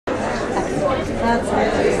Good afternoon,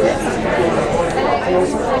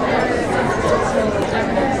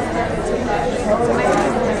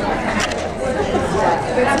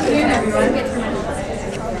 everyone.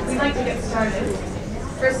 We'd like to get started.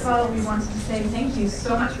 First of all, we wanted to say thank you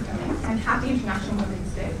so much for coming and happy International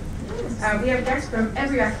Women's Day. We have guests from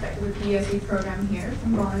every aspect of the PBSC program here,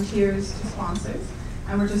 from volunteers to sponsors,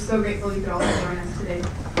 and we're just so grateful you could all join us today.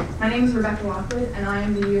 My name is Rebecca Lockwood, and I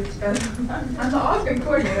am the I'm the Osgoode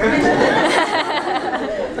coordinator.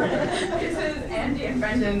 This is Andy and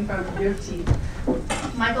Brendan from U of T.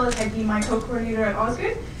 Michael is my co-coordinator at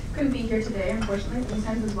Osgoode. Couldn't be here today, unfortunately. He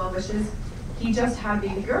sends his well wishes. He just had a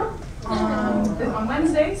baby girl on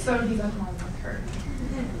Wednesday, so he's at home with her.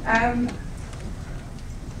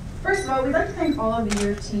 First of all, we'd like to thank all of the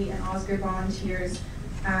U of T and Osgoode volunteers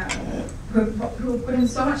who have put in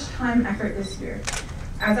so much time and effort this year.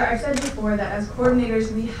 As I've said before, that as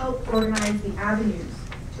coordinators, we help organize the avenues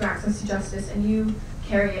to access to justice, and you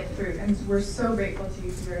carry it through. And we're so grateful to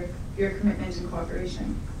you for your commitment and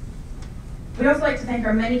cooperation. We'd also like to thank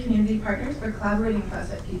our many community partners for collaborating with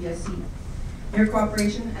us at PBSC. Your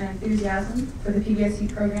cooperation and enthusiasm for the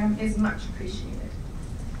PBSC program is much appreciated.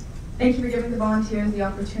 Thank you for giving the volunteers the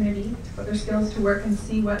opportunity to put their skills to work and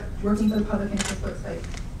see what working for the public interest looks like.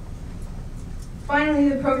 Finally,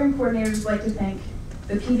 the program coordinators would like to thank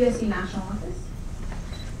the PBSC National Office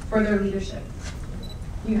for their leadership.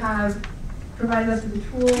 You have provided us with the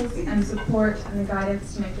tools and support and the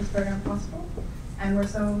guidance to make this program possible, and we're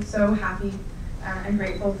so happy and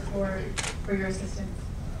grateful for your assistance.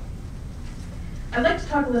 I'd like to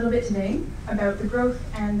talk a little bit today about the growth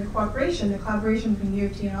and the collaboration between U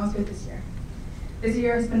of T and Osgoode this year. This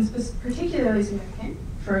year has been particularly significant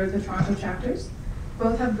for the Toronto chapters.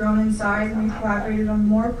 Both have grown in size, and we've collaborated on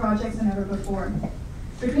more projects than ever before.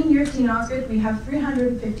 Between U of T and Osgoode, we have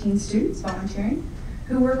 315 students volunteering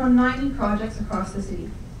who work on 90 projects across the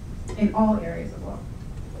city in all areas of law.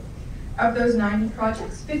 Of those 90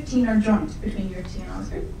 projects, 15 are joint between U of T and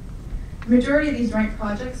Osgoode. The majority of these joint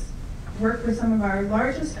projects work with some of our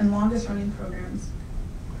largest and longest running programs.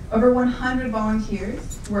 Over 100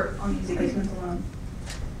 volunteers work on these placements alone.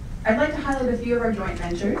 I'd like to highlight a few of our joint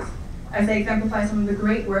ventures as they exemplify some of the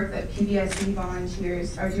great work that PBSC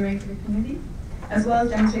volunteers are doing for the community, as well as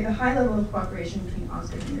demonstrate the high level of cooperation between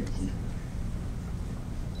Osgoode and U of T.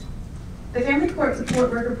 The Family Court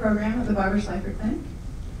Support Worker Program of the Barbara Schleifer Clinic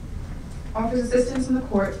offers assistance in the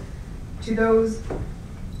court to those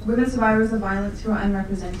women survivors of violence who are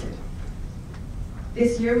unrepresented.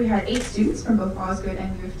 This year we had 8 students from both Osgoode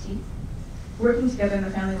and U of T working together in the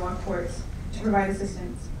family law courts to provide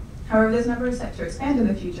assistance. However, this number is set to expand in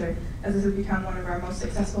the future as this has become one of our most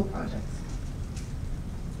successful projects.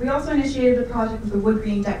 We also initiated a project with the Wood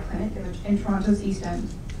Green Debt Clinic in Toronto's East End.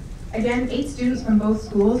 Again, 8 students from both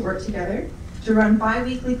schools worked together to run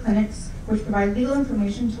bi-weekly clinics which provide legal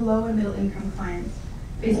information to low and middle income clients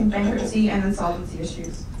facing bankruptcy and insolvency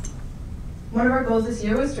issues. One of our goals this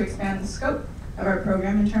year was to expand the scope of our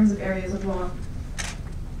program in terms of areas of law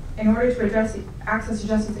in order to address the access to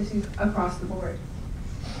justice issues across the board.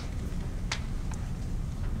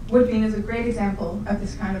 Wood Green is a great example of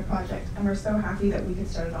this kind of project, and we're so happy that we could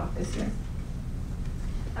start it off this year.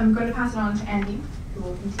 I'm going to pass it on to Andy, who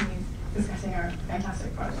will continue discussing our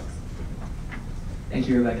fantastic projects. Thank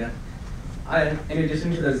you, Rebecca. In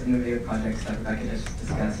addition to those innovative projects that Rebecca just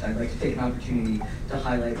discussed, I'd like to take an opportunity to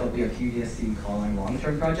highlight what we at PBSC call our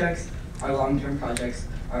long-term projects. Our long-term projects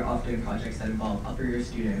are often projects that involve upper year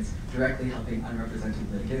students directly helping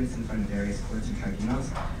unrepresented litigants in front of various courts and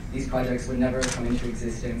tribunals. These projects would never come into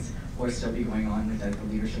existence or still be going on without the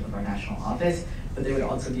leadership of our national office, but they would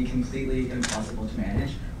also be completely impossible to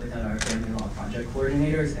manage without our family law project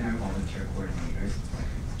coordinators and our volunteer coordinators.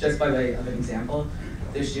 Just by way of an example,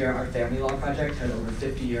 this year our family law project had over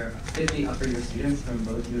 50 upper year students from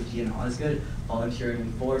both U of T and Osgoode volunteering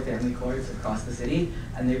in 4 family courts across the city,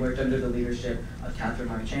 and they worked under the leadership of Catherine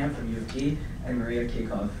Marchand from U of T and Maria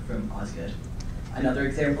Kakov from Osgoode. Another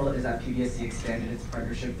example is that PBSC expanded its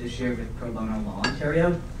partnership this year with Pro Bono Law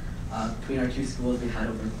Ontario. Between our 2 schools, we had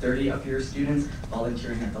over 30 upper year students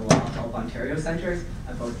volunteering at the Law Help Ontario centers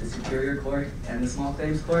at both the Superior Court and the Small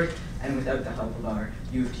Claims Court, and without the help of our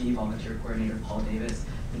U of T volunteer coordinator, Paul Davis,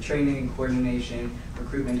 the training, coordination,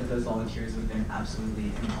 recruitment of those volunteers would have been absolutely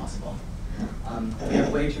impossible. We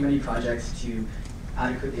have way too many projects to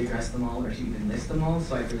adequately address them all or to even list them all,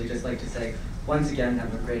 so I'd really just like to say once again that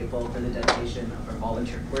we're grateful for the dedication of our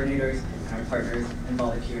volunteer coordinators and our partners and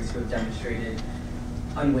volunteers who have demonstrated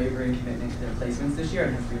unwavering commitment to their placements this year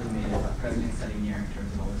and have really made it a precedent-setting year in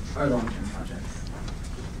terms of all of our long-term projects.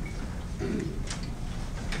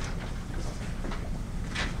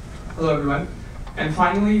 Hello everyone. And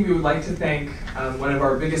finally, we would like to thank one of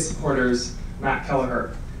our biggest supporters, Matt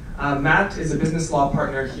Kelleher. Matt is a business law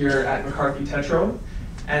partner here at McCarthy Tétrault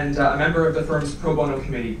and a member of the firm's Pro Bono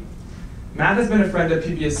committee. Matt has been a friend of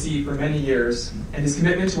PBSC for many years, and his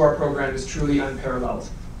commitment to our program is truly unparalleled.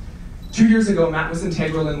 2 years ago, Matt was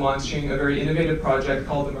integral in launching a very innovative project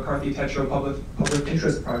called the McCarthy Tétrault Public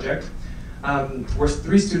Interest Project, where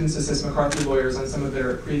 3 students assist McCarthy lawyers on some of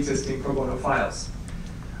their pre-existing pro bono files.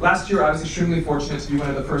 Last year, I was extremely fortunate to be one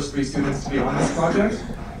of the first 3 students to be on this project.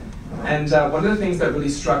 And one of the things that really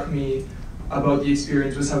struck me about the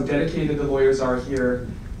experience was how dedicated the lawyers are here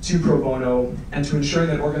to pro bono and to ensuring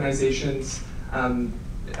that organizations, that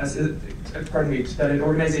in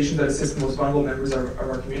organizations that assist the most vulnerable members of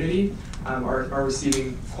our community are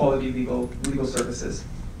receiving quality legal services.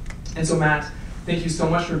 And so Matt, thank you so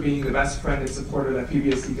much for being the best friend and supporter that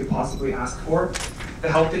PBSC could possibly ask for. The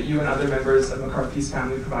help that you and other members of McCarthy's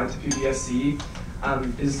family provide to PBSC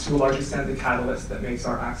is to a large extent the catalyst that makes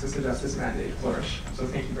our Access to Justice mandate flourish. So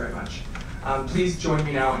thank you very much. Please join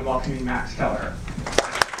me now in welcoming Matt Kelleher.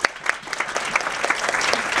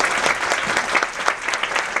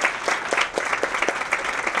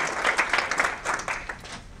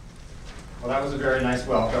 Well, that was a very nice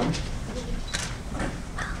welcome.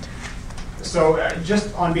 So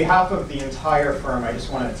just on behalf of the entire firm, I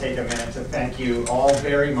just want to take a minute to thank you all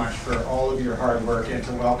very much for all of your hard work and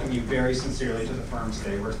to welcome you very sincerely to the firm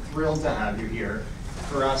today. We're thrilled to have you here.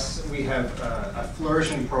 For us, we have a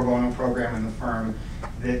flourishing pro bono program in the firm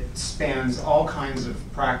that spans all kinds of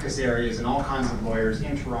practice areas and all kinds of lawyers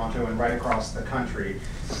in Toronto and right across the country.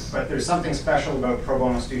 But there's something special about Pro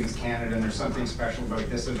Bono Students Canada, and there's something special about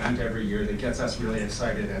this event every year that gets us really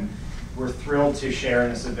excited. And we're thrilled to share in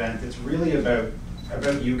this event that's really about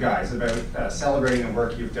you guys, about celebrating the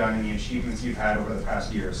work you've done and the achievements you've had over the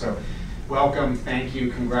past year. So welcome, thank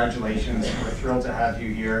you, congratulations. We're thrilled to have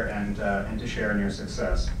you here and to share in your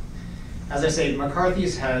success. As I say,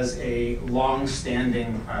 McCarthy's has a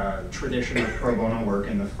long-standing tradition of pro bono work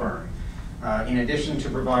in the firm. In addition to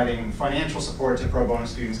providing financial support to Pro Bono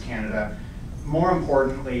Students Canada, more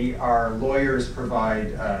importantly, our lawyers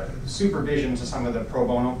provide supervision to some of the pro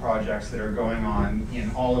bono projects that are going on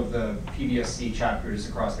in all of the PBSC chapters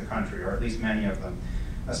across the country, or at least many of them,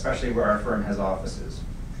 especially where our firm has offices.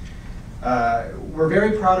 We're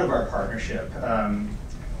very proud of our partnership.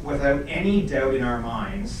 Without any doubt in our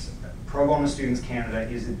minds, Pro Bono Students Canada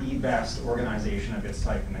is the best organization of its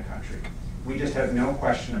type in the country. We just have no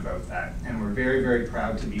question about that, and we're very, very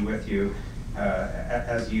proud to be with you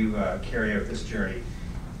as you carry out this journey.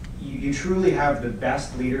 You truly have the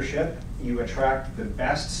best leadership. You attract the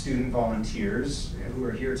best student volunteers who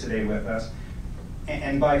are here today with us,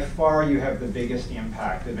 and by far you have the biggest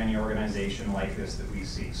impact of any organization like this that we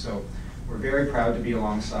see. So we're very proud to be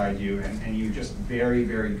alongside you, and you're just very,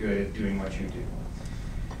 very good at doing what you do.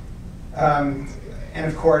 And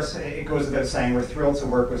of course, it goes without saying, we're thrilled to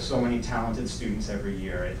work with so many talented students every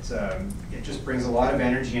year. It just brings a lot of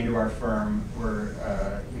energy into our firm. We're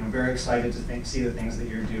very excited to see the things that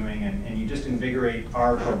you're doing, and you just invigorate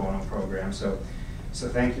our pro bono program. So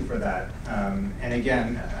thank you for that. And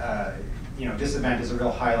again, this event is a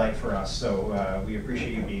real highlight for us. So we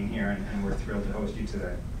appreciate you being here, and we're thrilled to host you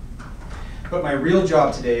today. But my real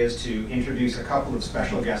job today is to introduce a couple of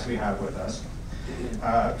special guests we have with us.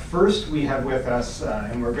 First, we have with us,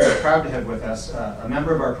 and we're very proud to have with us, a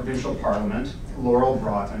member of our provincial parliament, Laurel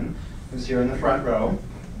Broughton, who's here in the front row.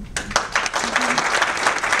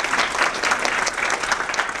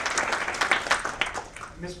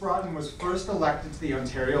 Ms. Broughton was first elected to the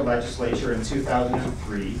Ontario Legislature in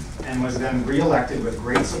 2003 and was then re-elected with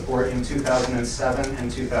great support in 2007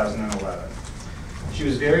 and 2011. She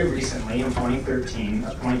was very recently, in 2013,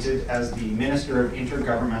 appointed as the Minister of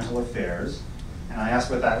Intergovernmental Affairs. And I asked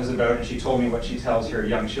what that was about, and she told me what she tells her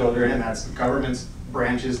young children, and that's government's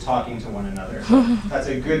branches talking to one another. So that's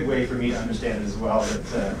a good way for me to understand it as well,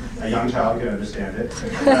 that a young child can understand it.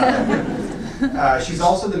 She's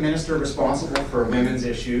also the minister responsible for women's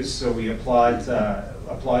issues, so we applaud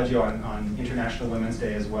you on International Women's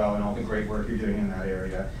Day as well, and all the great work you're doing in that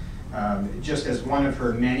area. Just as one of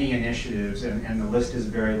her many initiatives, and the list is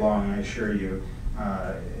very long, I assure you,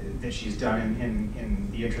 that she's done in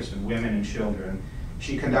the interest of women and children.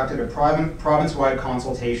 She conducted a province-wide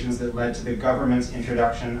consultations that led to the government's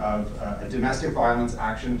introduction of a domestic violence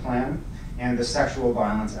action plan and the sexual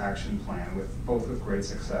violence action plan, both with great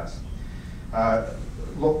success.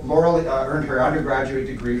 Laurel earned her undergraduate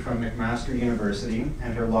degree from McMaster University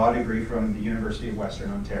and her law degree from the University of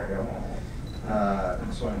Western Ontario.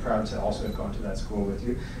 So I'm proud to also have gone to that school with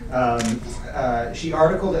you. She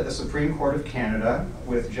articled at the Supreme Court of Canada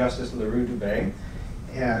with Justice Leroux Dubé,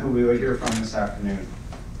 who we will hear from this afternoon.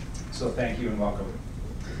 So thank you and welcome.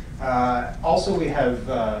 Also, we have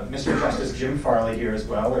Mr. Justice Jim Farley here as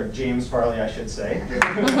well, or James Farley, I should say.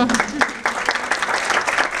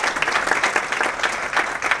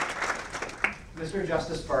 Mr.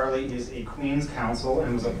 Justice Farley is a Queen's Counsel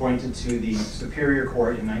and was appointed to the Superior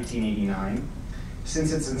Court in 1989.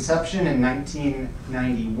 Since its inception in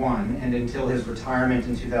 1991 and until his retirement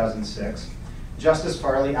in 2006, Justice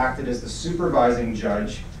Farley acted as the supervising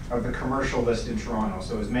judge of the commercial list in Toronto.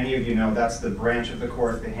 So as many of you know, that's the branch of the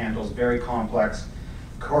court that handles very complex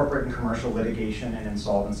corporate and commercial litigation and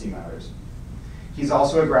insolvency matters. He's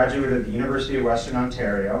also a graduate of the University of Western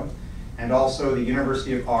Ontario and also the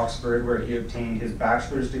University of Oxford, where he obtained his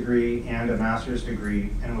bachelor's degree and a master's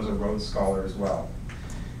degree and was a Rhodes Scholar as well.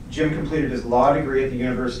 Jim completed his law degree at the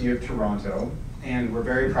University of Toronto, and we're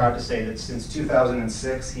very proud to say that since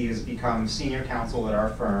 2006 he has become senior counsel at our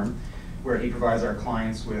firm, where he provides our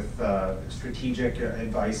clients with strategic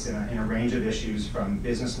advice in a range of issues from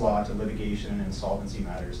business law to litigation and insolvency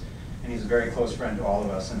matters. And he's a very close friend to all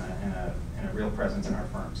of us and a real presence in our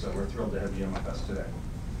firm. So we're thrilled to have Jim with us today.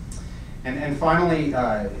 And finally,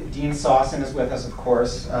 Dean Sossin is with us, of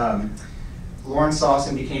course. Lorne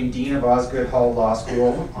Sossin became Dean of Osgoode Hall Law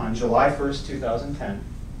School on July 1st, 2010.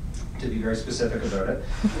 To be very specific about it.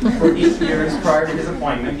 For 8 years prior to his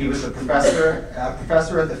appointment, he was a professor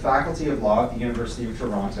at the Faculty of Law at the University of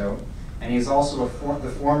Toronto, and he is also the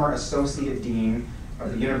former Associate Dean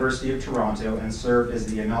of the University of Toronto and served as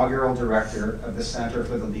the inaugural director of the Centre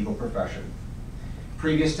for the Legal Profession.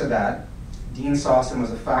 Previous to that, Dean Sossin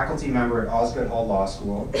was a faculty member at Osgoode Hall Law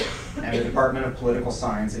School and the Department of Political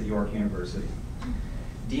Science at York University.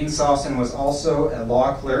 Dean Sossin was also a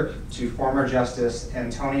law clerk to former Justice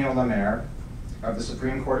Antonio Lemaire of the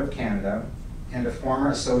Supreme Court of Canada and a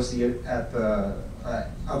former associate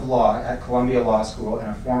of law at Columbia Law School and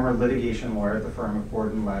a former litigation lawyer at the firm of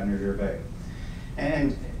Borden Ladner Gervais.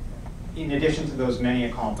 And in addition to those many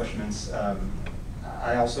accomplishments,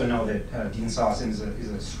 I also know that Dean Sossin is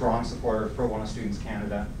a strong supporter of Pro Bono Students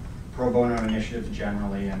Canada, Pro Bono initiatives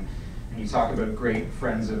generally, and you talk about great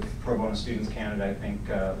friends of Pro Bono Students Canada. I think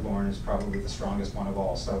Lorne is probably the strongest one of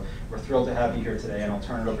all. So we're thrilled to have you here today, and I'll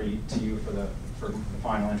turn it over to you for the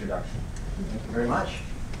final introduction. Thank you very much.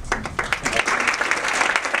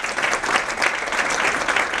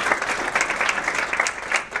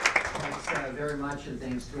 Thanks very much, and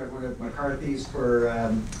thanks to everyone at McCarthy's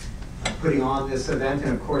for putting on this event,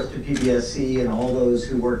 and of course to PBSC and all those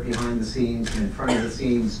who work behind the scenes and in front of the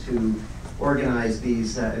scenes to organize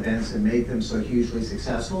these events and make them so hugely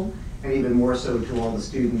successful, and even more so to all the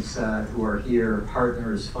students who are here,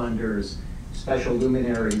 partners, funders, special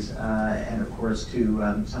luminaries, and of course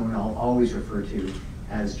to someone I'll always refer to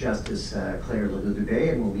as Justice Claire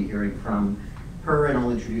Ledoux-Dubé, and we'll be hearing from her, and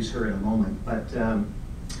I'll introduce her in a moment. But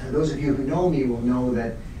those of you who know me will know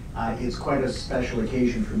that it's quite a special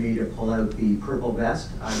occasion for me to pull out the purple vest.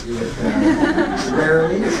 I do it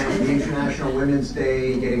rarely, and the International Women's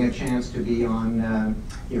Day, getting a chance to be on,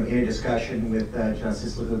 in a discussion with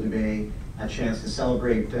Justice Ledoux-Dubé, a chance to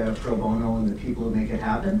celebrate Pro Bono and the people who make it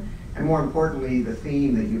happen, and more importantly, the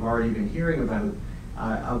theme that you've already been hearing about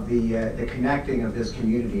of the connecting of this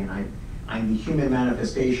community. And I'm the human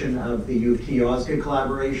manifestation of the U of T Osgoode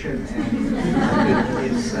collaboration, and I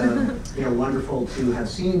think it's wonderful to have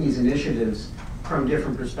seen these initiatives from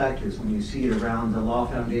different perspectives. When you see it around the Law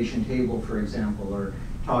Foundation table, for example, or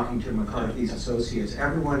talking to McCarthy's associates,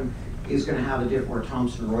 everyone is going to have a different, or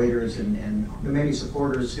Thomson Reuters, and the many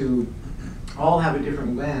supporters who all have a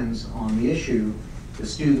different lens on the issue. The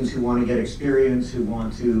students who want to get experience, who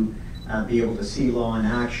want to be able to see law in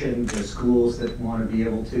action, the schools that want to be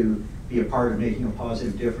able to be a part of making a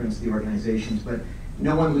positive difference, the organizations, but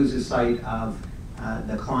no one loses sight of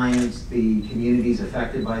the clients, the communities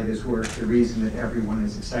affected by this work, the reason that everyone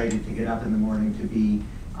is excited to get up in the morning to be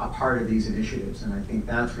a part of these initiatives. And I think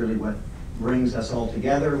that's really what brings us all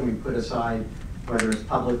together when we put aside whether it's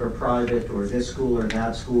public or private or this school or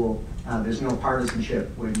that school. There's no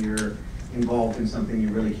partisanship when you're involved in something you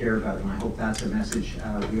really care about, and I hope that's a message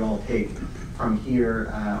we all take from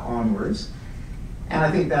here onwards. And I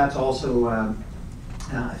think that's also a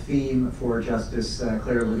theme for Justice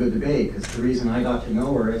Claire Ledoux-Dubé, because the reason I got to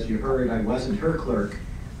know her, as you heard, I wasn't her clerk.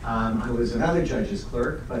 I was another judge's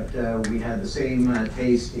clerk, but we had the same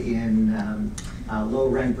taste in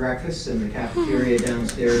low-rent breakfasts in the cafeteria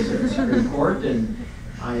downstairs at the Supreme Court, and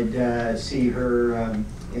I'd see her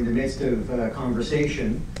in the midst of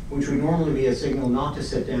conversation, which would normally be a signal not to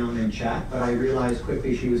sit down and chat, but I realized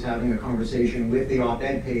quickly she was having a conversation with the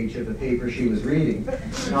op-ed page of the paper she was reading,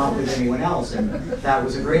 not with anyone else, and that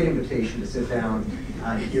was a great invitation to sit down,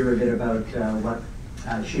 hear a bit about what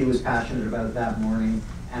she was passionate about that morning,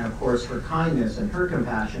 and of course her kindness and her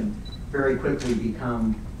compassion very quickly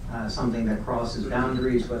become something that crosses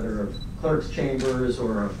boundaries, whether of clerk's chambers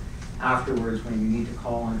or of afterwards when you need to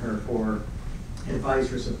call on her for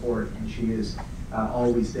advice or support, and she is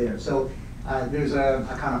always there. So there's a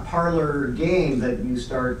kind of parlor game that you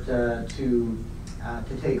start to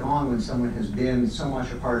take on when someone has been so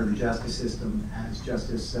much a part of the justice system as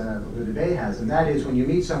Justice Ludibé has, and that is when you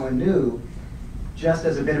meet someone new, just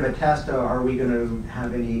as a bit of a test of are we going to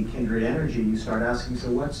have any kindred energy, you start asking,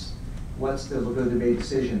 so what's the Ludibé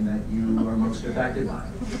decision that you are most affected by?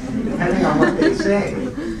 And depending on what they say,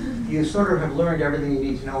 you sort of have learned everything you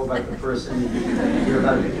need to know about the person you're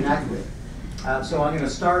about to connect with. So I'm going to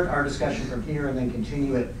start our discussion from here and then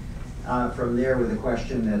continue it from there with a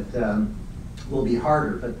question that will be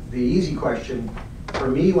harder. But the easy question for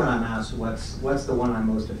me when I'm asked what's the one I'm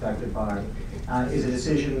most affected by is a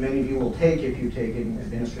decision many of you will take if you've taken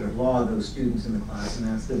administrative law, those students in the class, and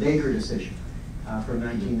that's the Baker decision from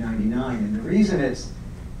 1999. And the reason it's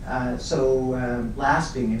so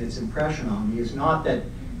lasting in its impression on me is not that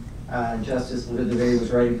Justice Ludibé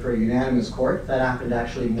was writing for a unanimous court. That happened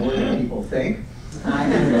actually more than people think.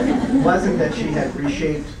 And it wasn't that she had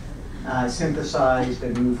reshaped, synthesized,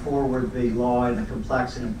 and moved forward the law in a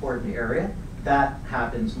complex and important area. That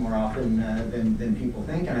happens more often than people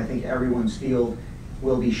think, and I think everyone's field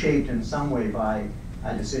will be shaped in some way by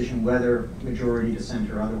a decision, whether majority, dissent,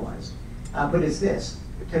 or otherwise. But it's this,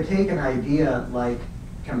 to take an idea like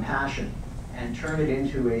compassion and turn it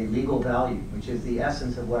into a legal value, which is the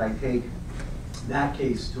essence of what I take that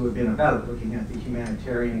case to have been about, looking at the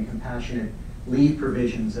humanitarian and compassionate leave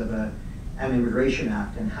provisions of an Immigration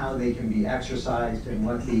Act and how they can be exercised and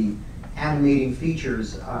what the animating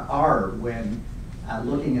features are when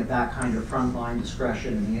looking at that kind of frontline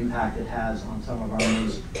discretion and the impact it has on some of our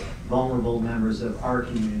most vulnerable members of our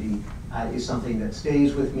community is something that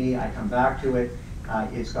stays with me. I come back to it.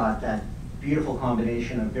 It's got that beautiful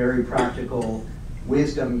combination of very practical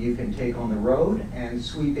wisdom you can take on the road and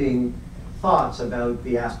sweeping thoughts about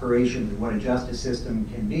the aspirations of what a justice system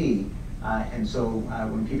can be. And so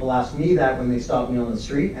when people ask me that when they stop me on the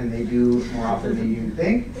street, and they do more often than you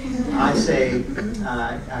think, I say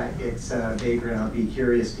it's Baker, and I'll be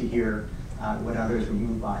curious to hear what others would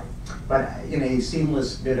move by. But in a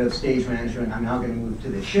seamless bit of stage management, I'm now going to move to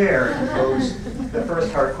the chair and pose the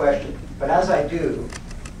first hard question. But as I do,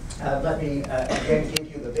 let me again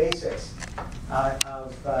give you the basics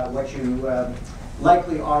of what you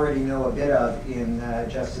likely already know a bit of in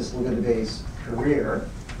Justice Ludibé's career,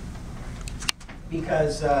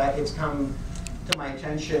 because it's come to my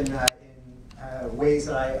attention in ways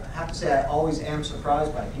that I have to say I always am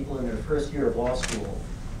surprised by. People in their first year of law school,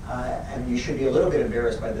 and you should be a little bit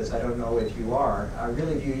embarrassed by this, I don't know if you are, I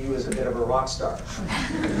really view you as a bit of a rock star.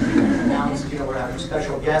 Announced, we're having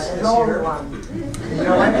special guests this year. You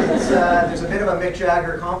know what, there's a bit of a Mick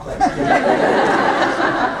Jagger complex.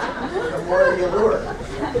 The more the allure.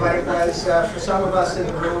 But it was, for some of us in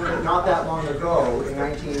the room, not that long ago, in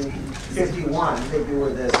 1951, I think you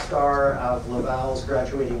were the star of Laval's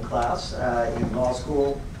graduating class in law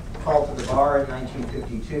school, called to the bar in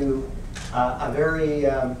 1952. A very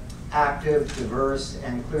active, diverse,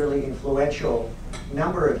 and clearly influential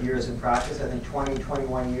number of years in practice. I think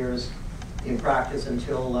 21 years in practice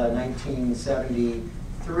until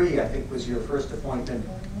 1973, I think was your first appointment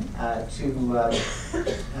to the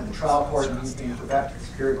trial court in Quebec, the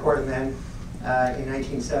Superior Court, and then in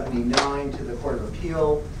 1979 to the Court of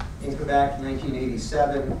Appeal in Quebec,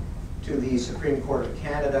 1987 to the Supreme Court of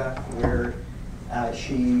Canada, where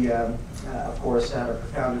she, of course, had a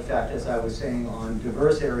profound effect, as I was saying, on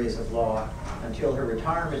diverse areas of law until her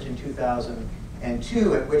retirement in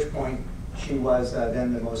 2002, at which point she was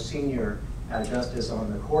then the most senior justice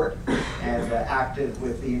on the court and active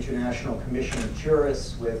with the International Commission of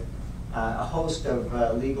Jurists, with a host of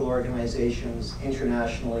legal organizations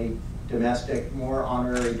internationally, domestic, more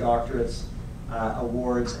honorary doctorates,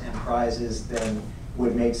 awards, and prizes than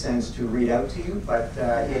would make sense to read out to you, but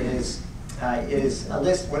it is a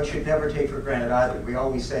list one should never take for granted either. We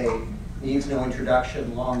always say needs no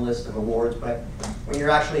introduction, long list of awards, but when you're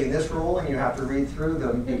actually in this role and you have to read through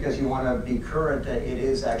them because you want to be current, it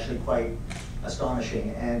is actually quite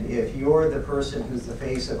astonishing. And if you're the person who's the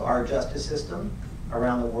face of our justice system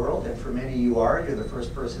around the world, and for many you're the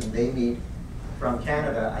first person they meet from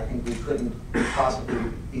Canada, I think we couldn't possibly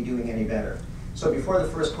be doing any better. So before the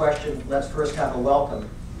first question, let's first have a welcome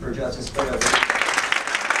for Justice Tétrault.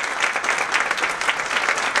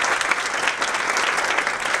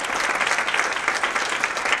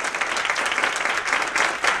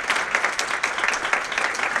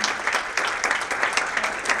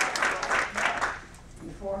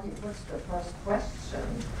 Before he puts the first question,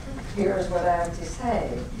 here's what I have to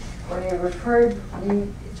say. When he referred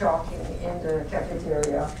me talking in the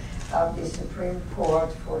cafeteria of the Supreme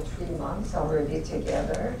Court for 3 months already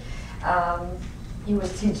together, he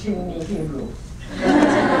was teaching me Hebrew.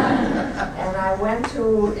 And I went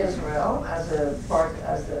to Israel as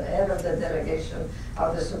the head of the delegation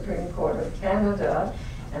of the Supreme Court of Canada,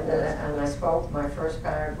 and I spoke my first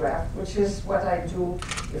paragraph, which is what I do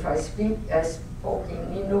if I speak. I spoke in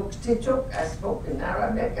Inuktitut, I spoke in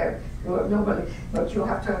Arabic. You have nobody, but you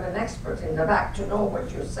have to have an expert in the back to know what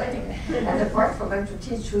you're saying, and apart from them to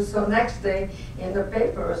teach you. So next day in the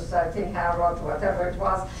papers, I think Harrod, whatever it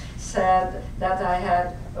was, said that I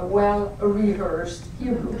had a well-rehearsed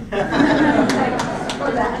Hebrew. Thanks for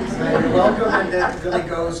that. You're welcome, and it really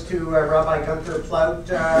goes to Rabbi Gunther Plaut,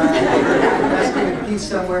 resting in peace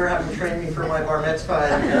somewhere, having trained me for my bar mitzvah.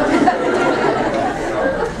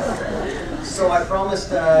 So I promised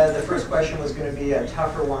the first question was going to be a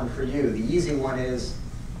tougher one for you. The easy one is,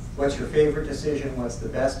 what's your favorite decision? What's the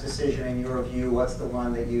best decision in your view? What's the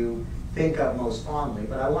one that you think of most fondly?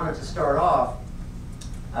 But I wanted to start off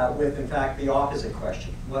with, in fact, the opposite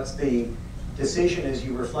question. What's the decision as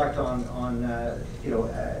you reflect on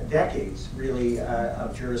decades, really,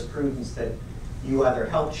 of jurisprudence that you either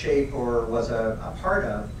helped shape or was a part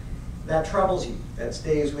of, that troubles you, that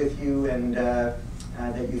stays with you, and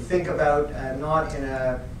that you think about, not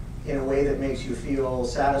in a way that makes you feel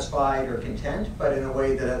satisfied or content, but in a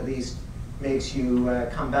way that at least makes you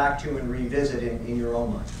come back to and revisit in your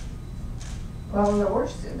own mind? Well,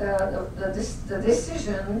 the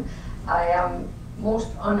decision I am most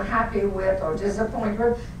unhappy with or disappointed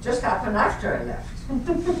with just happened after I left.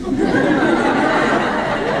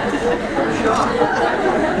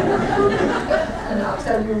 And I'll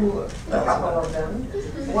tell you a couple of them.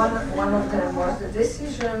 One of them was the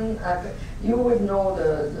decision, you would know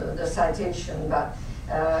the citation, but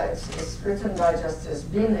it's written by Justice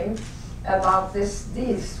Binning about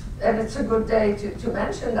these, and it's a good day to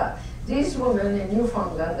mention that. These women in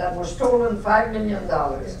Newfoundland that were stolen $5 million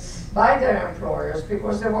by their employers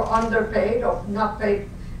because they were underpaid or not paid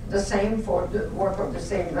the same for the work of the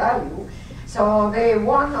same value. So they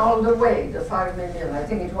won all the way, the $5 million. I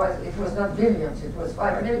think it was not billions, it was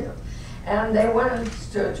 $5 million. And they went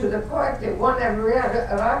to the court, they won every year,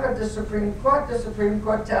 arrived at the Supreme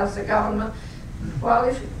Court tells the government, well,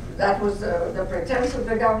 if that was the pretense of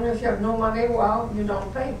the government, if you have no money, well, you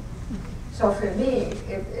don't pay. So for me,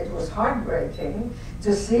 it was heartbreaking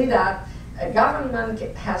to see that a government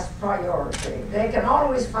has priority. They can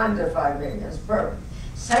always find the $5 million per.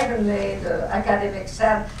 Secondly, the academics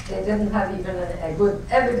said they didn't have even a good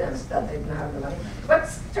evidence that they didn't have the money. But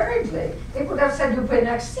thirdly, they could have said you pay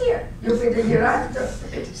next year, you pay the year after.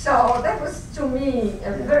 So that was, to me,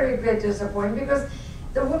 a very great disappointment because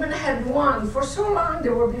the women had won. For so long they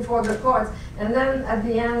were before the courts, and then at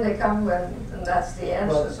the end they come and that's the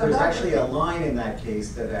answer. Well, so there's actually a line in that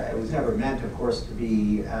case that it was never meant, of course, to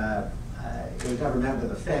be, it was never meant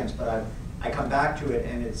with offense, but I come back to it,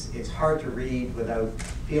 and it's hard to read without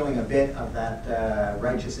feeling a bit of that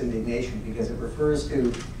righteous indignation, because it refers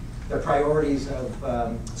to the priorities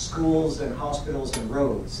of schools and hospitals and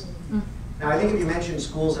roads. Now, I think if you mention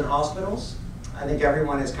schools and hospitals, I think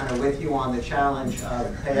everyone is kind of with you on the challenge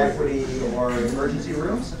of pay equity or emergency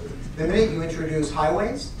rooms. The minute you introduce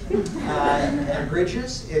highways and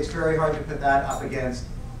bridges, it's very hard to put that up against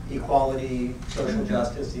equality, social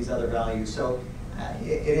justice, these other values. So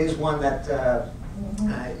it is one that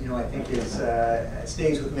I think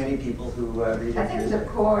stays with many people who read it. I think the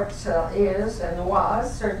court is and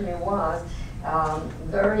was, certainly was,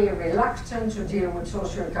 very reluctant to deal with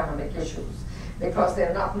socioeconomic issues because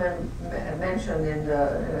they're not mentioned in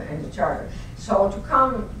the charter. So to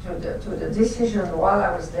come to the decision while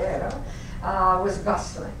I was there was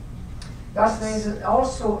Gosling. Gosling is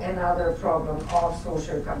also another problem of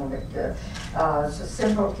socioeconomic. It's a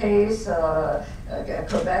simple case.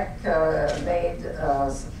 Quebec made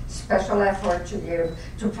special effort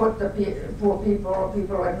to put the poor people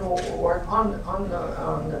with no work on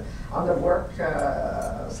the work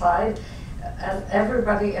side, and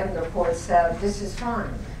everybody in the court said this is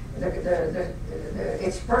fine.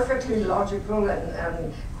 It's perfectly logical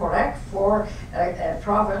and correct for a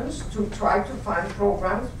province to try to find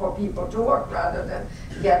programs for people to work rather than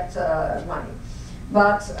get money.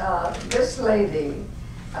 But this lady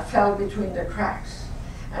fell between the cracks,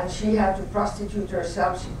 and she had to prostitute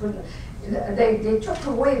herself. She couldn't. They took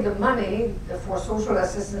away the money for social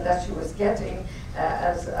assistance that she was getting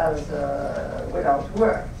as without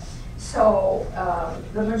work. So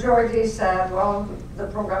the majority said, well, the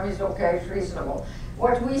program is okay, it's reasonable.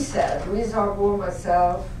 What we said, Louise Arbour,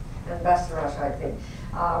 myself, and Bastarache, I think,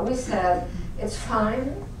 we said it's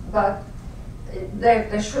fine, but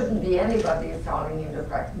there shouldn't be anybody falling into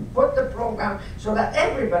practice. Put the program so that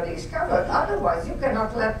everybody is covered. Otherwise, you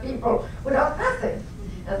cannot let people without nothing.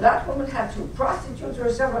 And that woman had to prostitute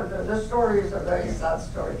herself, and the story is a very sad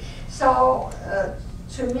story. So,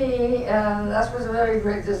 to me, that was a very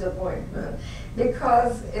great disappointment,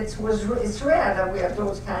 because it's rare that we have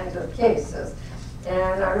those kinds of cases.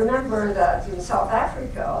 And I remember that in South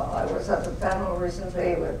Africa, I was at a panel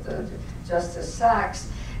recently with Justice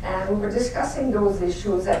Sachs, and we were discussing those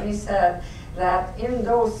issues, and he said that in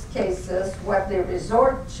those cases, what they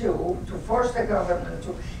resort to force the government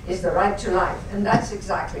to, is the right to life. And that's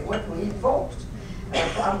exactly what we invoked,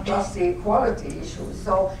 plus the equality issue.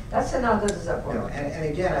 So that's another disappointment. And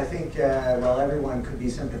again, I think while everyone could be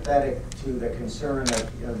sympathetic to the concern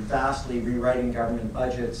of vastly rewriting government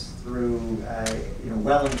budgets through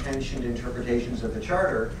well-intentioned interpretations of the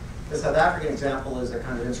Charter, the South African example is a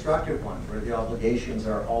kind of instructive one, where the obligations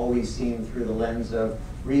are always seen through the lens of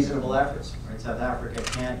reasonable efforts. Right? South Africa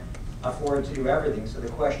can't afford to do everything, so the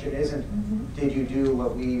question isn't, did you do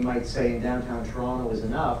what we might say in downtown Toronto is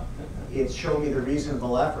enough? It's show me the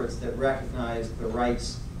reasonable efforts that recognize the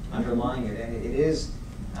rights underlying it, and it is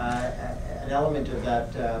an element of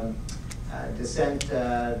that dissent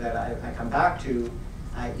that I come back to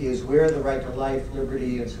is where the right to life,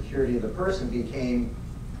 liberty, and security of the person became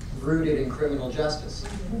rooted in criminal justice.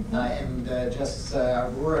 And Justice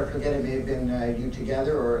Arbour, I forget, it may have been you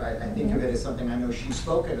together, or I think of it as something I know she's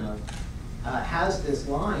spoken of, has this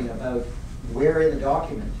line about where in the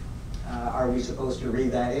document are we supposed to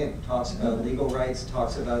read that in. Talks about legal rights,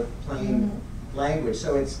 talks about plain language.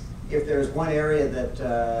 So it's, if there's one area that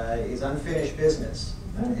is unfinished business,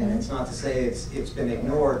 and it's not to say it's been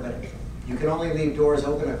ignored, but you can only leave doors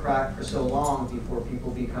open a crack for so long before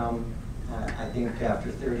people become, I think after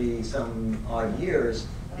 30-some odd years,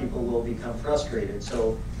 people will become frustrated.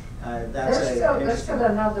 So that's there's still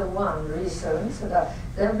another one reason. So that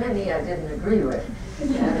there are many I didn't agree with,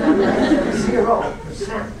 and I'm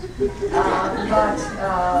 0%. But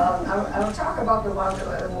I will talk about the one that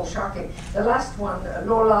was more shocking. The last one,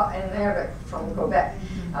 Lola and Eric from Quebec.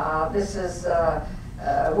 This is a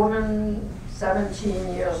woman,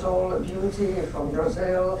 17 years old, a beauty from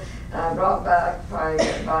Brazil, brought back by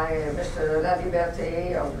Mr. La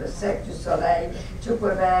Liberté of the Cirque du Soleil to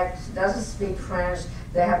Quebec. She doesn't speak French.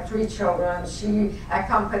 They have 3 children. She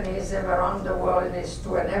accompanies him around the world in his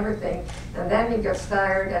tour and everything. And then he gets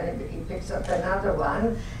tired and he picks up another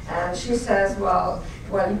one. And she says, well,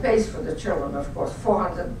 he pays for the children, of course,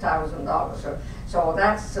 $400,000. So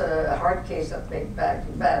that's a hard case that makes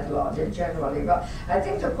bad law generally. But I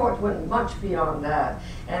think the court went much beyond that.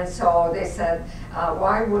 And so they said,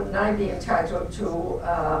 why wouldn't I be entitled to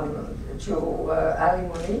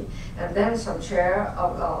alimony and then some share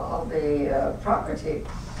of the property?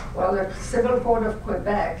 Well, the Civil Code of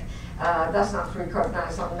Quebec does not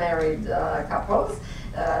recognize unmarried couples.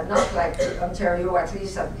 Not like Ontario, at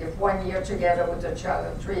least if 1 year together with a child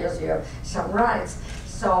and 3 years, you have some rights.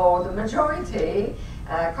 So the majority,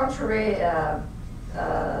 contrary to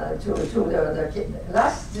the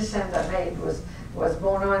last dissent I made was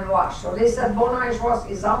Bono and Wash. So they said Bono and Wash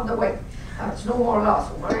is on the way. It's no more law,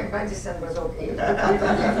 so my dissent was okay.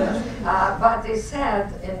 But they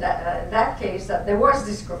said in that case that there was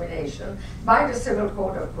discrimination by the Civil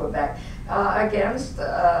Code of Quebec against,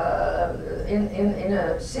 in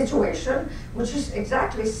a situation which is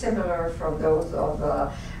exactly similar from those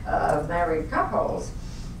of married couples.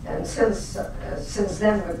 And since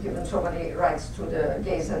then, we've given so many rights to the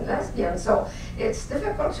gays and lesbians. So it's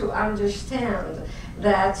difficult to understand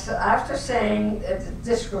that after saying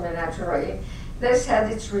discriminatory, they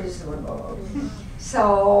said it's reasonable.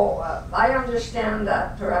 So I understand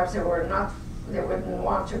that perhaps they wouldn't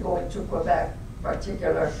want to go into Quebec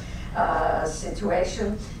particular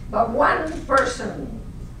situation. But one person,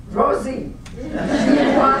 Rosie,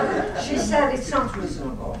 she said it's not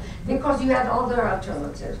reasonable because you had other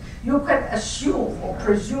alternatives. You could assume or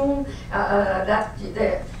presume that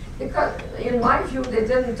because in my view they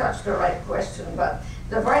didn't touch the right question, but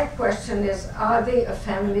the right question is, are they a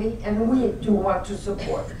family? And we do want to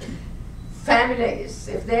support families.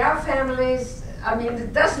 If they are families, I mean,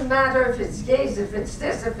 it doesn't matter if it's gays, if it's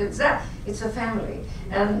this, if it's that, it's a family.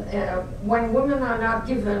 And when women are not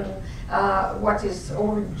given what is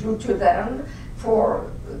overdue to them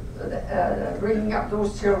for bringing up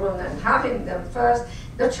those children and having them first,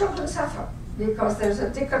 the children suffer because there's a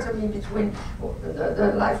dichotomy between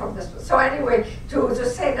the life of this. So anyway, to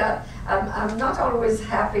say that I'm not always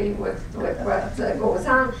happy with what goes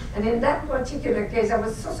on, and in that particular case, I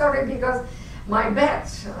was so sorry because my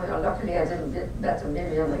bet, luckily I didn't bet $1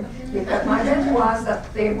 million, because my bet was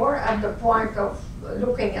that they were at the point of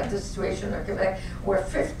looking at the situation in Quebec where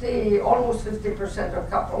almost 50% of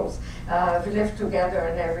couples live together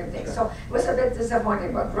and everything. So it was a bit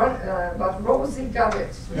disappointing, but Rosie got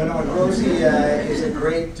it. No, and Rosie is a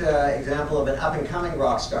great example of an up-and-coming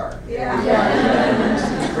rock star. Yeah.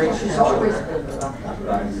 Great. She's always been a rock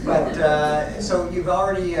star. But so you've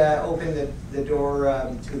already opened the door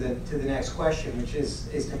to the next question, which is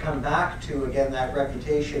to come back to again that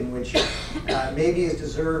reputation, which maybe is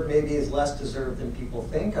deserved, maybe is less deserved than people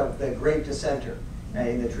think, of the great dissenter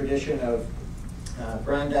in the tradition of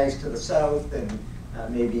Brandeis to the south, and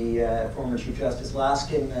maybe former Chief Justice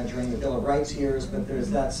Laskin during the Bill of Rights years. But there's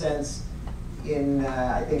that sense in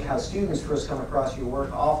I think how students first come across your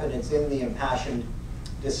work. Often it's in the impassioned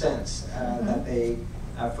dissents that they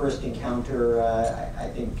first encounter, I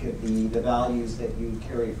think, the values that you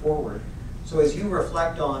carry forward. So as you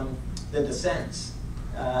reflect on the dissents,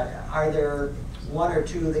 are there one or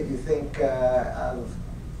two that you think of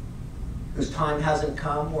whose time hasn't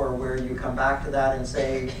come, or where you come back to that and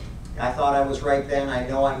say, I thought I was right then, I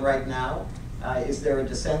know I'm right now? Is there a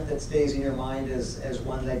dissent that stays in your mind as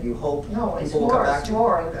one that you hope No, it's people will come more, back it's to?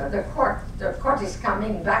 more. The court is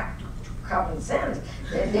coming back to common sense.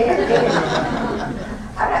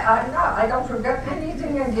 I don't regret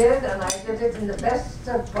anything I did, and I did it in the best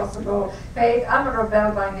possible faith. I'm a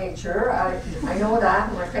rebel by nature. I know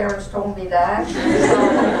that. My parents told me that.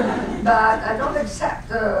 So, but I don't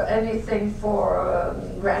accept anything for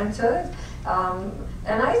granted.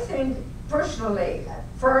 And I think, personally,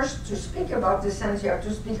 first, to speak about dissent, you have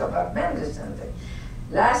to speak about men dissenting.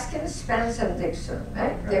 Laskin, Spence, and Dixon,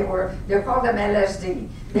 they called them LSD.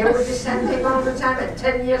 They were dissenting all the time, and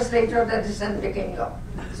 10 years later, the dissent became law.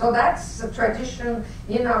 So that's a tradition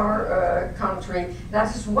in our country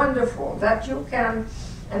that is wonderful, that you can,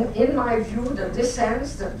 and in my view, the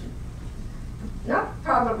dissents, not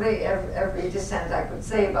probably every dissent I could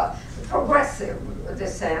say, but progressive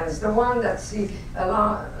dissents, the one that see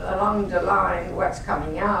along the line what's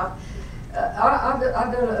coming up,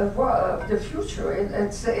 the future.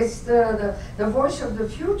 It's the voice of the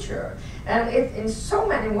future, and in so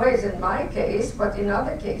many ways, in my case, but in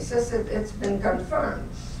other cases, it's been confirmed.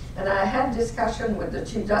 And I had discussion with the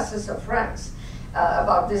Chief Justice of France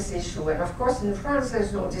about this issue, and of course, in France,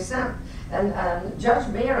 there's no dissent. And Judge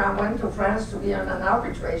Mira went to France to be on an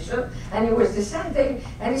arbitration, and he was dissenting,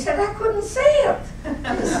 and he said, I couldn't say it.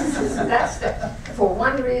 That's for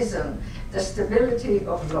one reason, the stability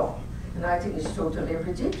of law. And I think it's totally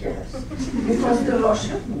ridiculous, because the law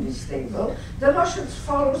shouldn't be stable. The law should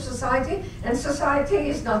follow society, and society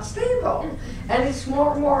is not stable. And it's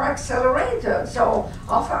more and more accelerated. So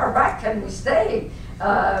how far back can we stay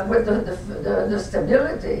with the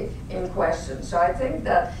stability in question? So I think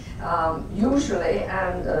that usually,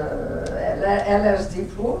 and LSD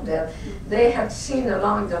proved that, they had seen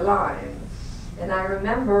along the line. And I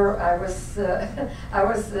remember I was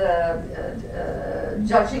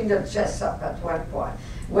judging the Jessup at one point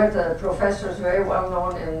with professors very well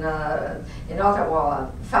known in Ottawa,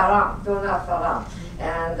 Donna Farran,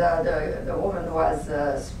 and the woman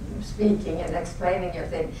was speaking and explaining a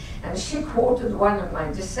thing, and she quoted one of my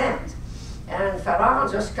dissent. And Farran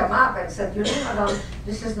just come up and said, you know, Madame,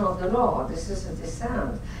 this is not the law, this is a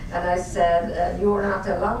dissent. And I said, you are not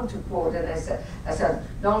allowed to quote. And I said,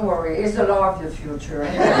 don't worry, it's the law of the future.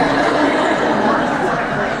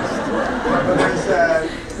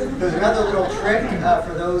 There's another little trick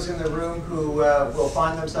for those in the room who will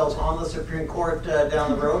find themselves on the Supreme Court down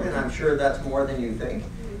the road, and I'm sure that's more than you think.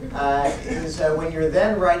 Is when you're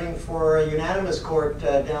then writing for a unanimous court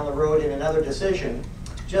down the road in another decision,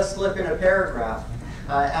 just slip in a paragraph,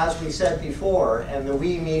 as we said before, and the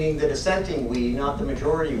we meaning the dissenting we, not the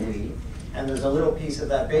majority we. And there's a little piece of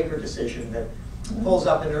that Baker decision that pulls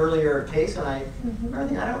up an earlier case, and I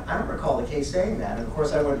don't recall the case saying that. And of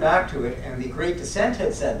course, I went back to it, and the great dissent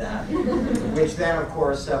had said that, which then, of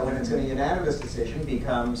course, when it's in a unanimous decision,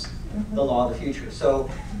 becomes the law of the future. So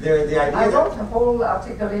the idea. I wrote a whole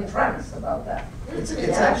article in France about that. It's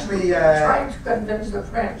actually trying to convince the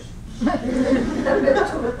French.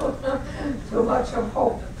 Too much of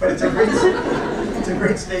hope. But it's a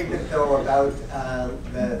great statement, though, about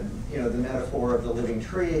you know, the metaphor of the living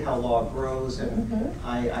tree, how law grows, and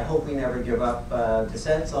I hope we never give up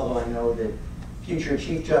dissents, although I know that future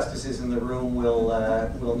Chief Justices in the room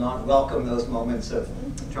will not welcome those moments of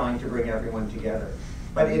trying to bring everyone together.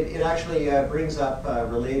 But it actually brings up a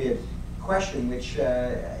related question, which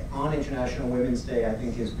on International Women's Day I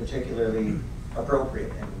think is particularly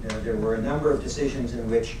appropriate. And there were a number of decisions in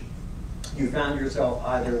which you found yourself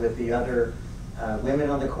either with the other women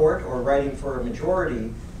on the court or writing for a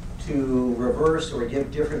majority to reverse or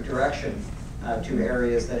give different direction to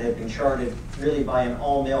areas that had been charted really by an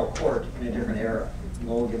all-male court in a different era.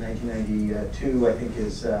 Moog in 1992, I think,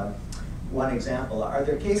 is one example. Are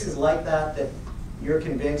there cases like that that you're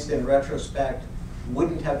convinced in retrospect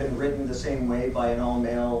wouldn't have been written the same way by an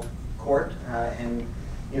all-male court? And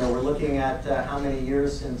you know, we're looking at how many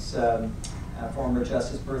years since former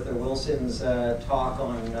Justice Bertha Wilson's talk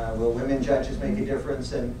on will women judges make a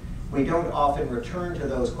difference? And we don't often return to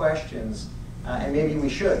those questions, and maybe we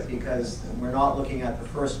should, because we're not looking at the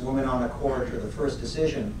first woman on a court or the first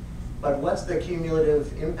decision. But what's the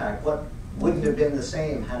cumulative impact? What wouldn't have been the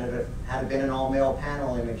same had it been an all-male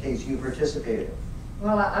panel in the case you participated in?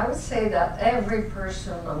 Well, I would say that every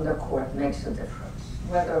person on the court makes a difference,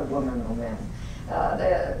 whether a woman or man.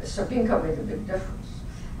 The Supreme Court made a big difference.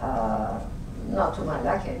 Not to my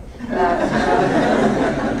liking.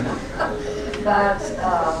 But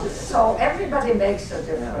so everybody makes a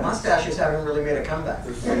difference. Mustaches haven't really made a comeback.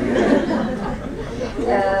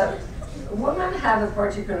 Women have a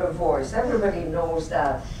particular voice. Everybody knows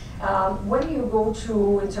that. When you go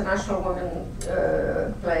to international women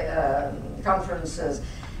conferences,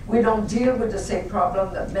 we don't deal with the same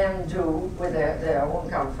problem that men do with their own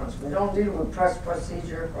conference. We don't deal with press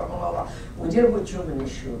procedure, criminal law. We deal with human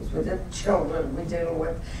issues. We deal with children. We deal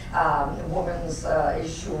with women's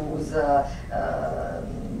issues,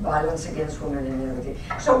 violence against women and everything.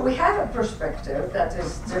 So we have a perspective that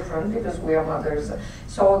is different because we are mothers.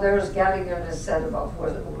 So there's Gallagher has said about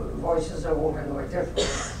voices of women were different.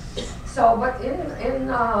 So, but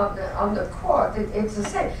on the court, it's the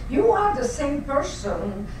same. You are the same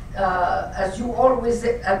person as you always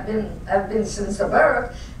have been since the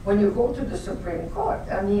birth when you go to the Supreme Court.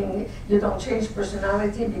 I mean, you don't change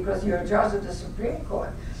personality because you're a judge of the Supreme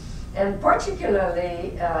Court. And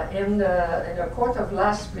particularly in the court of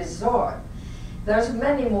last resort, there's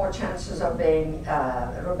many more chances of being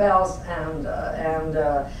rebels and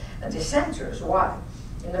dissenters. Why?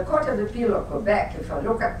 In the Court of Appeal of Quebec, if I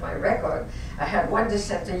look at my record, I had one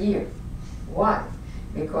dissent a year. Why?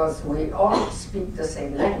 Because we all speak the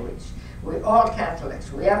same language. We're all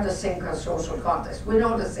Catholics. We have the same social context. We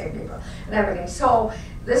know the same people and everything. So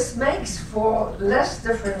this makes for less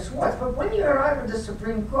difference what. But when you arrive at the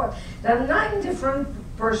Supreme Court, there are 9 different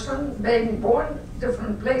persons being born,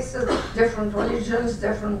 different places, different religions,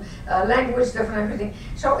 different language, different everything.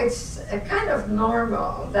 So it's kind of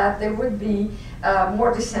normal that there would be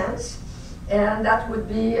more dissents, and that would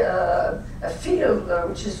be a field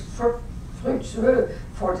which is fruitful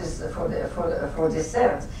for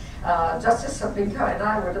dissent. Justice Sabinka and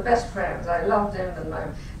I were the best friends. I loved him, and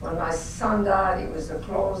when my son died, he was the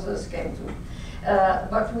closest came to.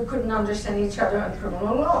 But we couldn't understand each other in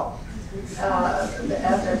criminal law.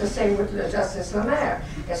 The same with Justice Lemaire.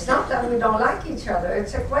 It's not that we don't like each other.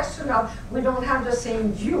 It's a question of we don't have the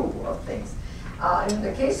same view of things. In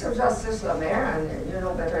the case of Justice Lemaire, and you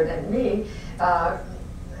know better than me,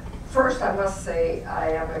 first I must say I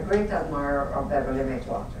am a great admirer of Beverly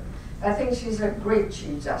McCarthy. I think she's a great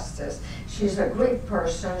Chief Justice. She's a great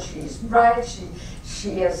person. She's bright.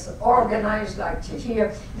 She is organized like to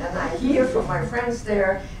hear. And I hear from my friends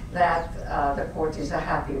there that the court is a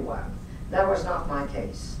happy one. That was not my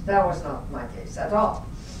case. That was not my case at all.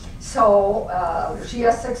 So she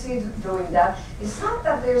has succeeded doing that. It's not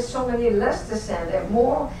that there's so many less dissent, there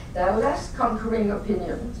are less concurring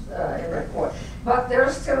opinions in the court. But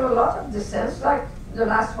there's still a lot of dissents, like the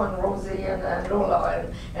last one, Rosie and Lola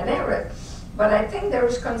and Eric. But I think there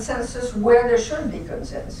is consensus where there should be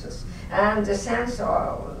consensus. And dissents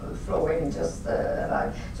are flowing just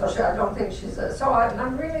like, so I don't think she's so I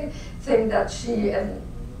really think that she, and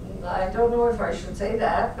I don't know if I should say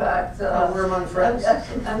that, but we're among friends.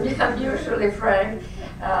 I'm usually frank.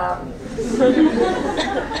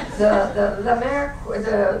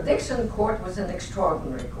 The Dixon court was an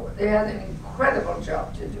extraordinary court. They had an incredible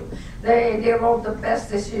job to do. They wrote the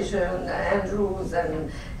best decision, Andrews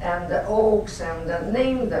and Oakes, and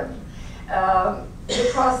name them,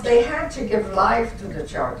 because they had to give life to the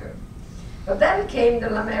charter. But then came the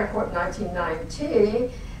Lemaire Court in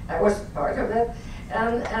 1990. I was part of it.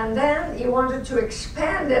 And then he wanted to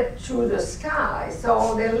expand it to the sky.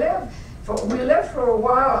 So they lived we lived for a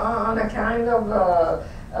while on a kind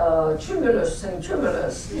of tumulus and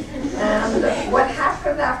tumulus. And what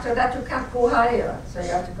happened after that, you can't go higher, so you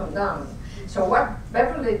have to come down. So what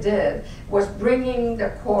Beverly did was bringing the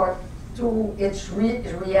court to its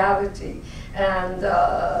reality. And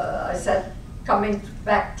I said, coming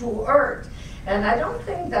back to earth. And I don't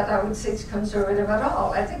think that I would say it's conservative at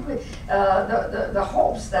all. I think the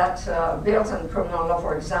hopes that built on criminal law,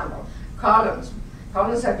 for example, Collins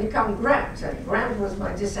have become Grant, and Grant was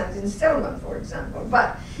my dissent in Stillman, for example.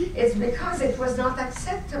 But it's because it was not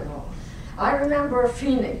acceptable. I remember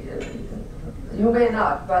Feeney, you may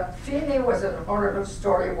not, but Feeney was an horrible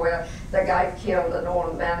story where the guy killed an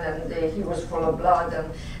old man and he was full of blood,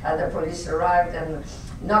 and the police arrived and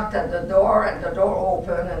knocked at the door, and the door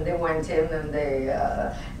opened, and they went in, and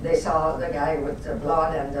they saw the guy with the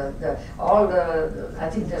blood and all the I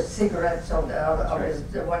think the cigarettes of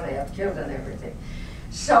the one they had killed and everything.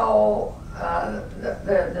 So the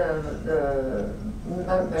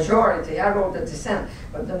majority, I wrote the dissent,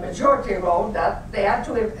 but the majority wrote that they had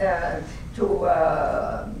to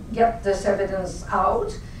get this evidence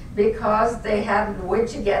out because they had a way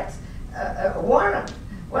to get a warrant.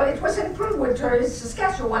 Well, it was in Pruitt,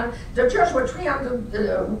 Saskatchewan. The judge was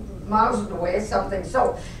 300 miles away, something.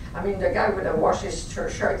 So, I mean, the guy would have washed his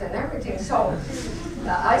shirt and everything. So,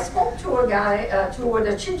 I spoke to a guy, to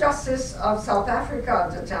the Chief Justice of South Africa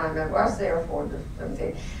at the time. I was there for the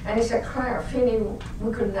thing. And he said, Claire, Feeney,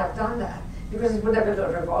 we couldn't have done that because it would have been a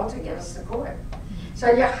revolt against the court. So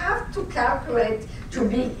you have to calculate to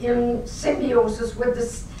be in symbiosis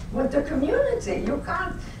with the community.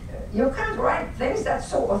 You can't write things that's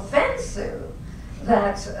so offensive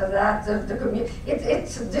that the community,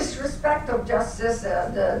 it's a disrespect of justice.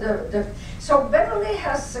 So Beverly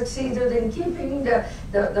has succeeded in keeping the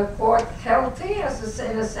court healthy, in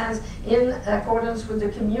a sense, in accordance with the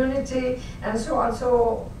community, and so on.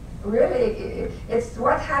 So really, it's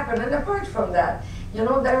what happened. And apart from that, you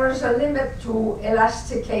know, there is a limit to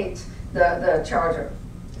elasticate the charter.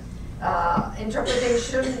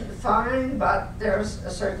 Interpretation, fine, but there's a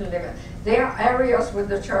certain limit. There are areas where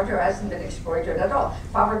the charter hasn't been exploited at all.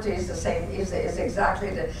 Poverty is the same, is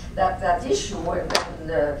exactly that issue,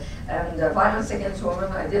 and violence against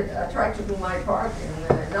women. I tried to do my part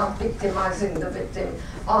in not victimizing the victim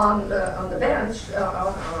on the bench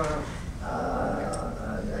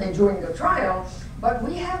during the trial, but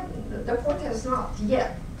the court has not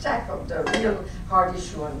yet tackled the real hard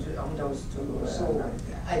issue on those two. So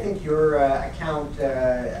I think your account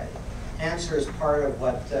answers part of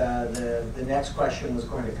what the next question was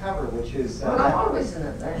going to cover, which is... well, I'm always in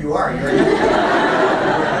it. You are.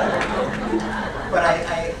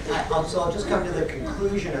 But so I'll just come to the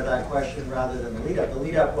conclusion of that question rather than the lead-up. The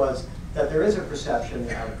lead-up was that there is a perception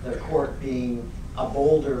of the court being a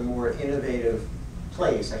bolder, more innovative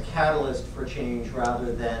place, a catalyst for change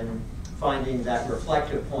rather than finding that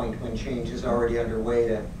reflective point when change is already underway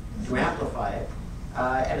to amplify it.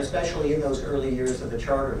 And especially in those early years of the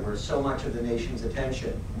charter where so much of the nation's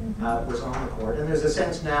attention was on the court. And there's a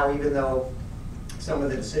sense now, even though some of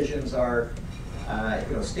the decisions are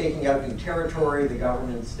staking out new territory, the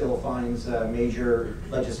government still finds major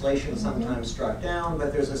legislation sometimes struck down,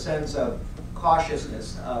 but there's a sense of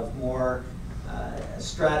cautiousness, of more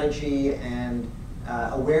strategy and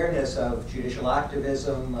awareness of judicial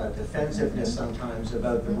activism, defensiveness sometimes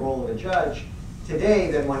about the role of a judge today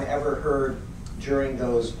than one ever heard during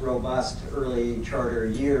those robust early charter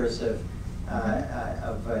years of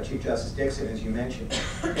Chief Justice Dixon, as you mentioned.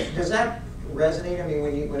 Does that resonate? I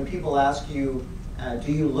mean, when people ask you,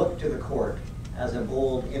 do you look to the court as a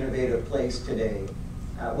bold, innovative place today,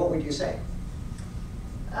 what would you say?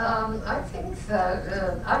 I think that,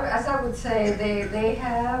 as I would say, they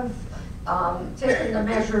have taken the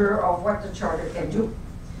measure of what the charter can do.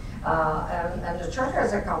 And the charter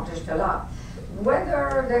has accomplished a lot.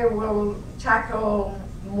 Whether they will tackle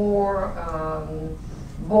more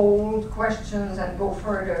bold questions and go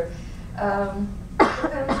further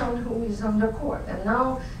depends on who is on the court. And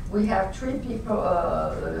now we have 3 people,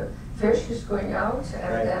 Fish is going out,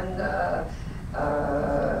 and right. then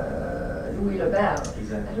Louis Lebel.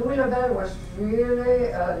 Exactly. And Louis Lebel was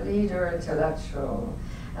really a leader intellectual,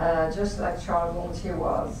 just like Charles Gontier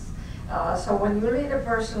was. So when you lead a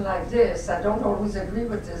person like this, I don't always agree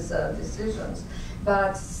with his decisions,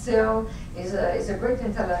 but still is a great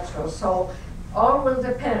intellectual. So all will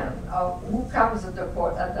depend on who comes at the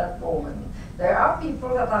court at that moment. There are people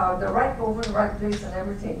that are the right moment, right place and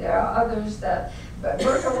everything. There are others that, but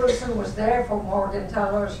Bertha Wilson was there for Morgan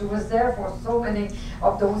Teller. She was there for so many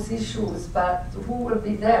of those issues, but who will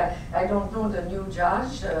be there? I don't know the new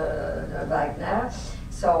judge, Wagner.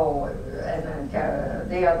 So, and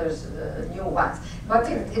the others new ones. But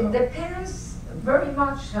it depends very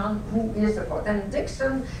much on who is the court. And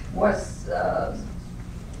Dixon was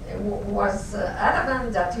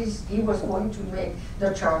adamant that he was going to make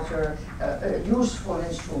the charter a useful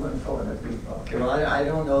instrument for the people. Okay, well, I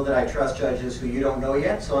don't know that I trust judges who you don't know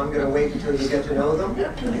yet, so I'm going to wait until you get to know them,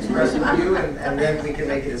 express it to you, and then we can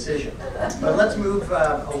make a decision. But let's move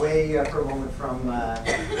away for a moment from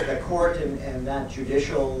the court and that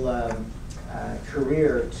judicial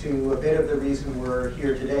career to a bit of the reason we're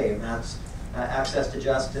here today, and that's access to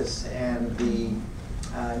justice and the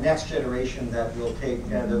next generation that will take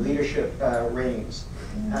the leadership reins.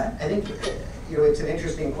 I think it's an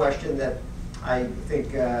interesting question that I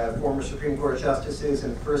think former Supreme Court justices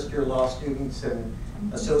and first-year law students and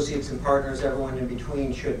associates and partners, everyone in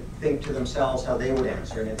between, should think to themselves how they would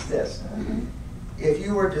answer, and it's this. If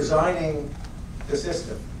you were designing the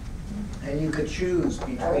system and you could choose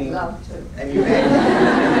between, I would love to. And you may,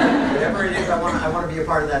 whatever it is, I want to be a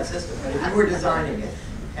part of that system. But if you were designing it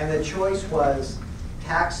and the choice was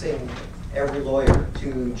taxing every lawyer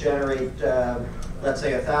to generate, let's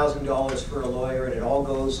say, $1,000 for a lawyer, and it all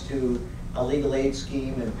goes to a legal aid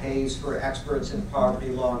scheme and pays for experts in poverty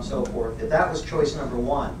law and so forth, if that was choice number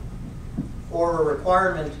one, or a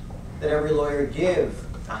requirement that every lawyer give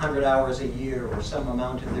 100 hours a year or some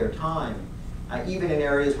amount of their time, even in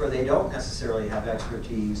areas where they don't necessarily have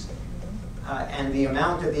expertise, and the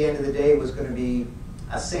amount at the end of the day was going to be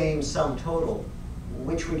a same sum total,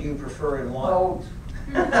 which would you prefer and why? Both.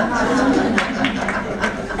 Because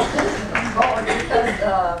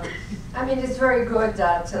I mean, it's very good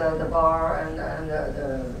that the bar and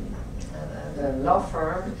the law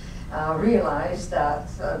firm realize that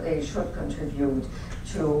they should contribute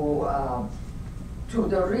to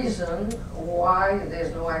the reason why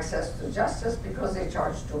there's no access to justice, because they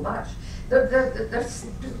charge too much.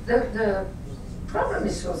 The problem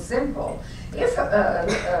is so simple. If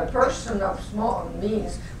a person of small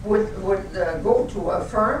means would go to a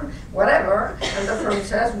firm, whatever, and the firm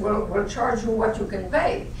says, we'll charge you what you can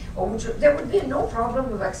pay, there would be no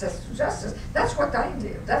problem with access to justice. That's what I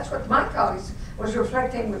did. That's what my colleagues was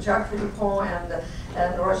reflecting with Jacques Philippon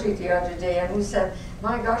and Roger the other day, and we said,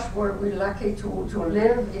 my gosh, were we lucky to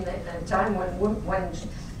live in a time when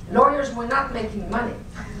lawyers were not making money.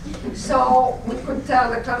 So we could tell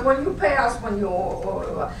the client, well, you pay us when you,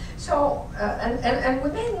 and we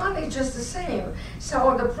made money just the same.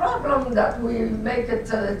 So the problem that we make it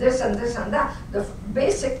this and this and that, the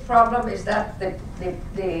basic problem is that the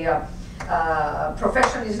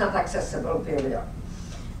profession is not accessible, period.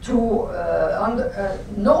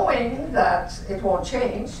 Knowing that it won't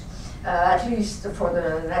change, at least for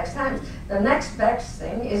the next time. The next best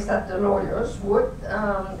thing is that the lawyers would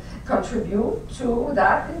contribute to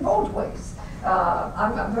that in both ways.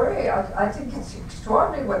 I think it's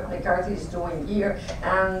extraordinary what McCarthy is doing here,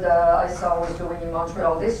 and I saw what he's doing in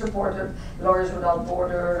Montreal. They supported Lawyers Without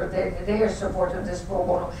Borders. They supported this pro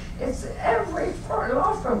bono. It's every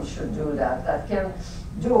law firm should do that. That can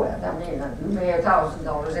do it. I mean, you may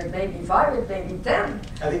 $1,000. It may be $5. It may be $10.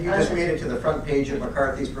 I think you just made it to the front page of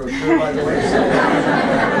McCarthy's brochure, by the way.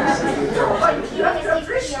 No, but you have to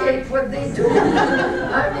appreciate what they do.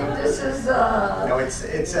 I mean, this is. No, it's.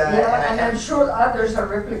 Yeah, and I'm sure others are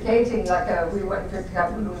replicating. Like we went to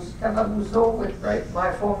Cavabouzeau with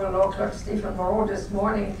my former law clerk Stephen Moreau this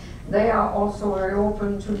morning. They are also very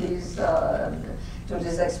open to these to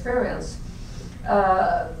this experience.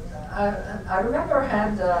 I remember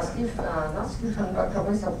had not Stephen, but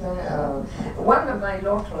one of my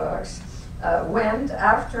law clerks went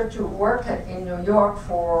after to work in New York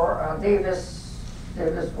for Davis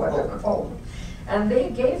whatever, and they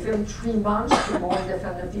gave him 3 months to go and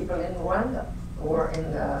defend the people in Rwanda, or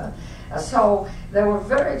in. So they were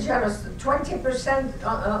very generous. 20%,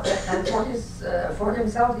 and for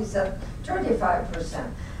himself he said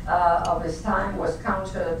 35%. Of his time was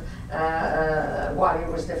counted while he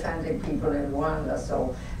was defending people in Rwanda.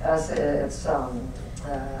 So it's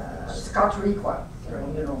Scott Requa,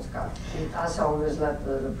 you know Scott. So he was let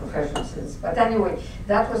the profession since. But anyway,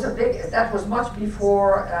 that was much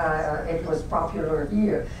before it was popular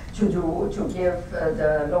here to give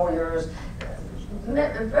the lawyers,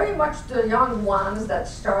 very much the young ones that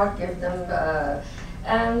start, give them,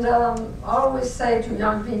 and I always say to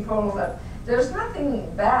young people that there's nothing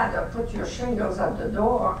bad to put your shingles at the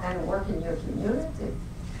door and work in your community.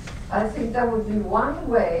 I think that would be one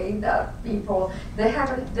way that people, they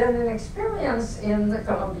haven't done an experience in the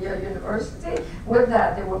Columbia University with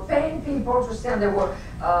that. They were paying people to stand, they were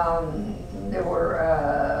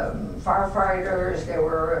firefighters, they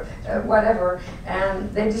were whatever,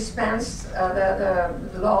 and they dispensed the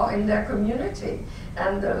law in their community.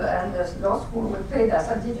 And the law school would pay that. I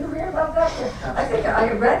said, did you hear about that? I think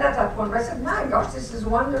I read that at one point. I said, my gosh, this is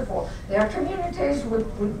wonderful. Their communities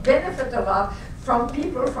would benefit a lot from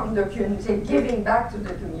people from the community giving back to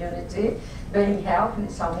the community, being helped in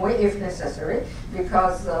some way if necessary,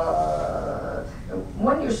 because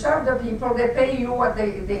when you serve the people, they pay you what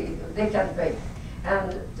they can pay.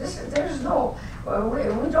 And there's no,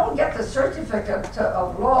 we don't get the certificate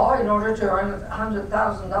of law in order to earn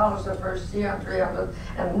 $100,000 the first year and 300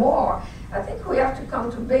 and more. I think we have to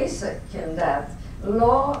come to basic in that.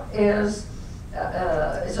 Law is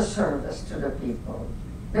a service to the people.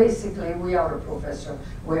 Basically, we are a profession,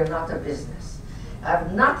 we are not a business. I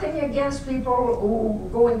have nothing against people who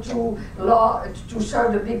go into law to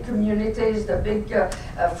serve the big communities, the big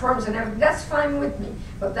firms and everything. That's fine with me.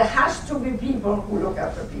 But there has to be people who look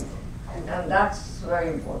after people. And that's very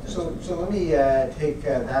important. So let me take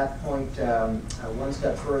that point one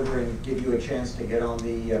step further and give you a chance to get on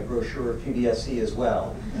the brochure of PBSC as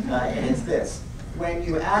well. And it's this. When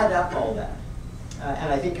you add up all that,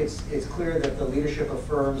 and I think it's clear that the leadership of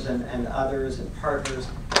firms and others and partners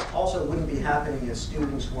also wouldn't be happening if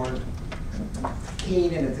students weren't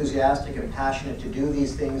keen and enthusiastic and passionate to do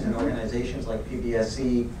these things in organizations like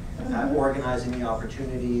PBSC, organizing the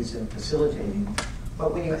opportunities and facilitating.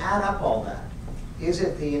 But when you add up all that, is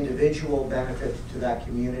it the individual benefit to that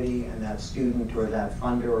community and that student or that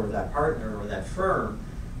funder or that partner or that firm,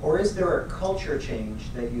 or is there a culture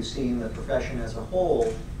change that you see in the profession as a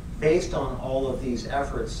whole based on all of these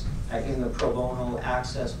efforts in the pro bono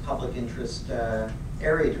access public interest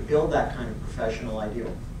area to build that kind of professional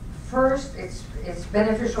ideal? First, it's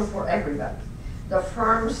beneficial for everybody. The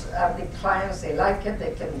firms, the clients, they like it,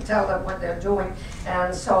 they can tell them what they're doing,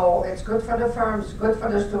 and so it's good for the firms, good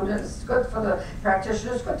for the students, good for the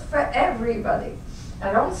practitioners, good for everybody.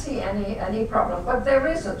 I don't see any problem, but there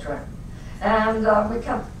is a trend, and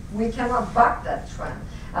we cannot buck that trend.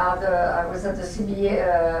 I was at the CBA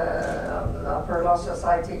Upper Law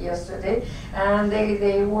Society yesterday, and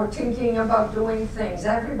they were thinking about doing things.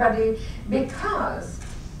 Everybody, because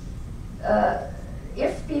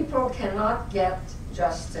if people cannot get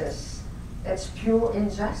justice, it's pure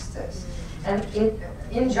injustice. And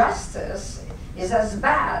injustice is as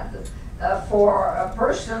bad for a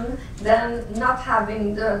person than not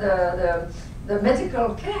having the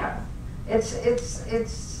medical care.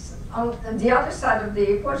 It's on the other side of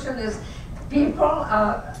the equation is people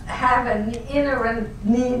have an inherent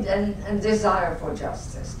need and desire for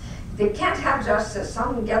justice. They can't have justice.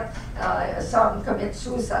 Some some commit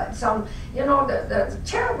suicide. Some, you know, the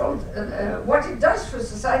terrible, what it does for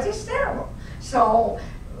society is terrible. So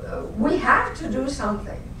we have to do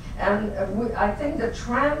something. And I think the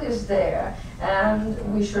trend is there, and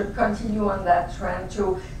we should continue on that trend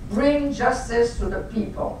to bring justice to the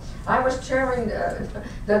people. I was chairing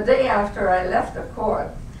the day after I left the court,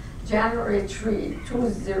 January 3,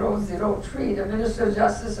 2003, the Minister of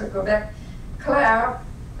Justice of Quebec, Claire,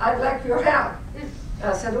 I'd like your help.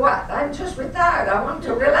 I said, what? I'm just retired. I want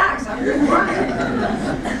to relax. I'm retired.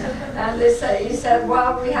 And he said,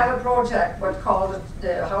 well, we have a project, what's called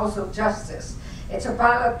the House of Justice. It's a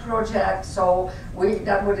pilot project, so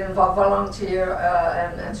that would involve volunteer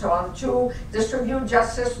and so on, to distribute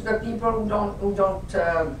justice to the people who don't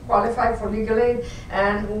qualify for legal aid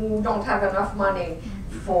and who don't have enough money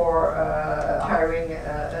for hiring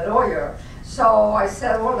a lawyer. So I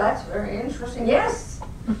said, well, that's very interesting. Yes.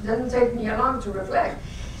 Didn't take me long to reflect.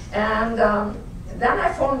 And then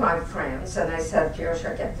I phoned my friends and I said, hey,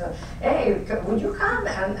 would you come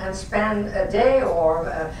and spend a day or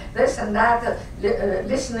this and that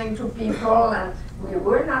listening to people? And we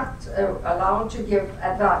were not allowed to give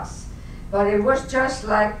advice. But it was just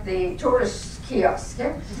like the tourist kiosk.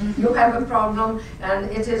 You have a problem and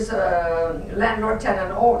it is a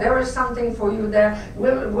landlord-tenant. Oh, there is something for you there.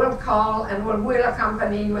 We'll call and we'll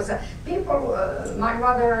accompany you. People, my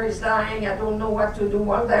mother is dying. I don't know what to do.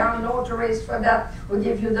 Well, there are notaries for that. We'll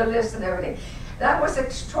give you the list and everything. That was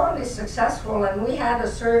extraordinarily successful, and we had a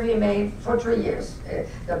survey made for 3 years,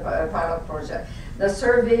 the pilot project. The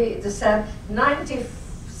survey said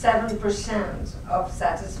 97% of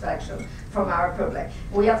satisfaction from our public.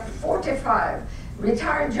 We have 45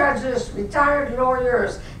 retired judges, retired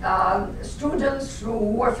lawyers, students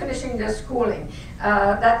who are finishing their schooling,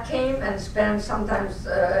 that came and spent sometimes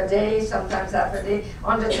a day, sometimes half a day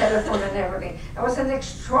on the telephone and everything. It was an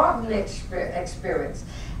extraordinary experience.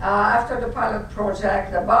 After the pilot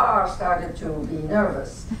project, the bar started to be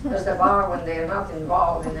nervous, because the bar, when they're not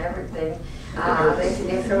involved in everything,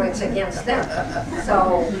 they feel it's against them.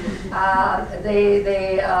 So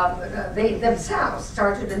they themselves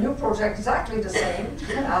started a new project exactly the same.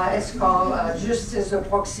 It's called Justice de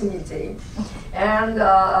Proximité,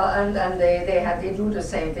 and they do the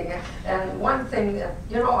same thing. And one thing,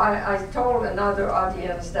 you know, I told another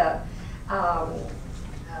audience that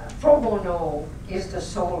Pro Bono is the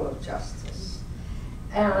soul of justice,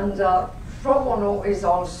 and Pro Bono is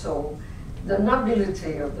also the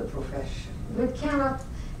nobility of the profession. We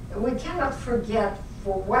cannot forget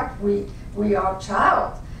for what we are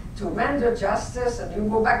child to render justice. And you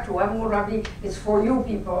go back to Hammurabi, it's for you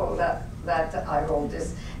people that I wrote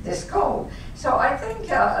this code. So I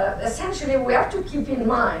think essentially we have to keep in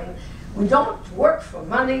mind, we don't work for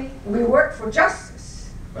money, we work for justice.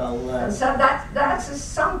 Well, and so that's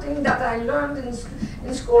something that I learned in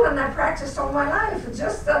school, and I practiced all my life. It's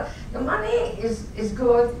just the money is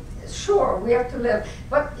good. Sure, we have to live,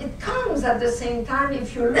 but it comes at the same time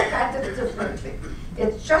if you look at it differently.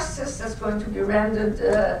 It's justice that's going to be rendered,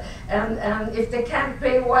 and if they can't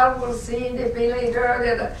pay, well, we'll see, they pay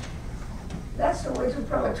later. That's the way to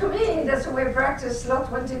practice. To me, that's the way I practice,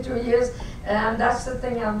 22 years, and that's the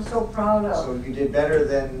thing I'm so proud of. So you did better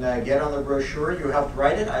than get on the brochure. You helped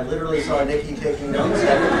write it. I literally saw Nikki taking notes.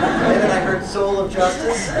 And then I heard Soul of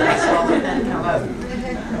Justice, and I saw the pen come out.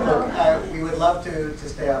 Look, we would love to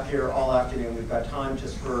stay up here all afternoon. We've got time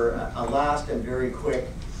just for a last and very quick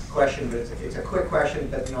question, but it's a quick question,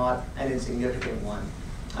 but not an insignificant one.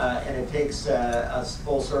 And it takes us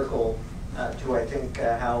full circle to, I think,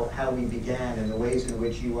 how we began and the ways in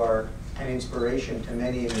which you are an inspiration to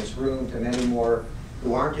many in this room, to many more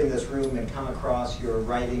who aren't in this room and come across your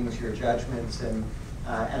writings, your judgments, and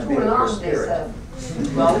a bit of your spirit.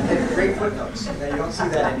 Well, great footnotes. Now, you don't see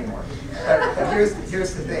that anymore. But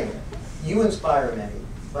here's the thing. You inspire many,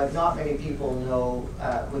 but not many people know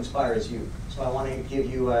who inspires you. So I want to give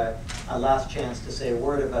you a last chance to say a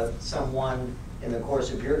word about someone in the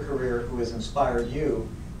course of your career who has inspired you,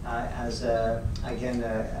 as, again,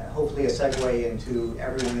 hopefully a segue into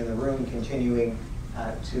everyone in the room continuing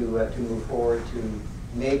to move forward to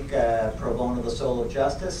make Pro Bono the soul of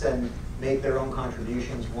justice and make their own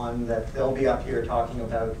contributions, one that they'll be up here talking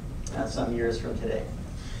about some years from today.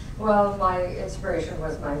 Well, my inspiration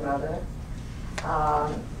was my mother.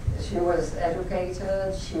 She was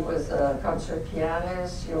educated, she was a concert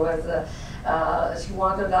pianist, she wanted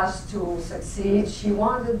us to succeed, she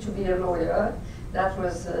wanted to be a lawyer. That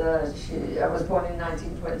was, I was born in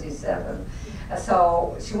 1927.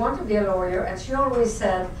 So she wanted to be a lawyer, and she always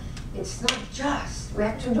said, it's not just, we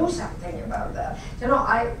have to do something about that. You know,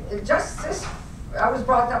 I was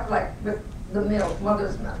brought up like with the milk,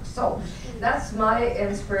 mother's milk. So that's my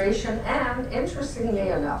inspiration, and interestingly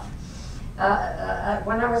enough,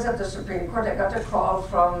 when I was at the Supreme Court, I got a call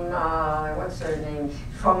from, what's her name,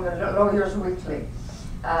 from the Lawyers Weekly.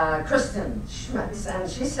 Kristen Schmitz, and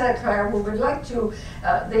she said, Claire, we would like to,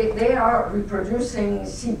 they are reproducing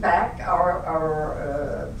CPAC,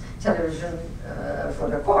 our television for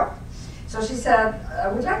the court. So she said, I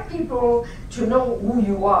would like people to know who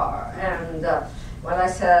you are. And well, I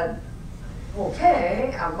said,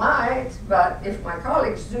 okay, I might, but if my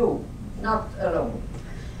colleagues do, not alone.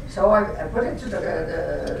 So I put it to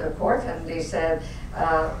the court, and they said,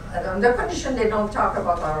 on the condition they don't talk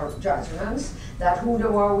about our judgments, that who they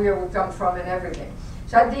were, where we come from, and everything.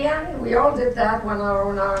 So at the end, we all did that 1 hour,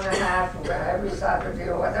 1 hour and a half, every Saturday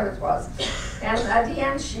or whatever it was. And at the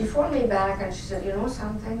end, she phoned me back and she said, you know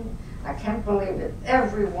something? I can't believe it.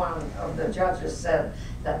 Every one of the judges said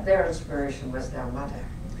that their inspiration was their mother.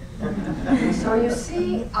 So you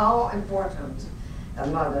see how important a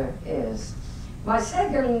mother is. My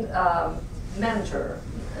second mentor,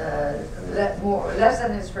 less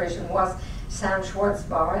than inspiration, was Sam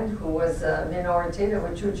Schwartzbard, who was a minority. There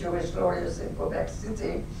were 2 Jewish lawyers in Quebec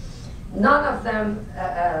City. None of them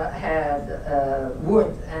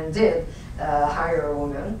would and did hire a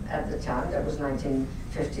woman at the time. That was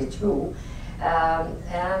 1952.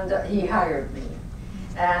 And he hired me.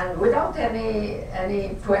 And without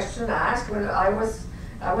any question asked, I was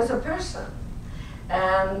a person.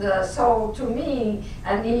 And so to me,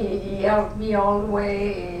 and he helped me all the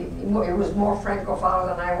way. He was more Francophile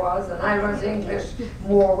than I was, and I learned English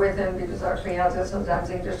more with him because our clients are sometimes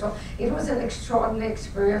English. So it was an extraordinary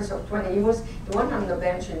experience of 20. He went on the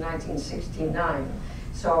bench in 1969,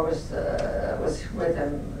 so I was with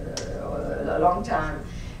him a long time.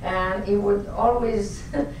 And he would always,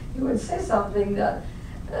 he would say something that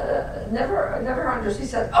never understood. He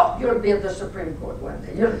said, "Oh, you'll be at the Supreme Court one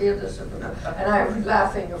day. You'll be at the Supreme Court." And I was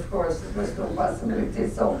laughing, of course. There was no possibility.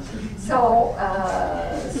 So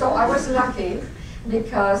I was lucky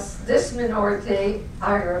because this minority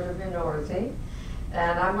hired a minority.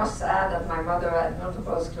 And I must add that my mother had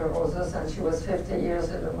multiple sclerosis, and she was 50 years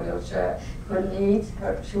in a wheelchair, couldn't eat.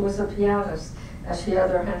 She was a pianist, and she had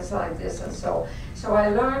her hands like this, and so I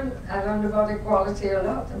learned about equality a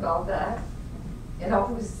lot about that. You know,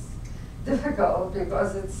 it was difficult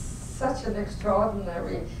because it's such an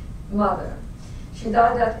extraordinary mother. She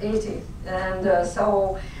died at 80, and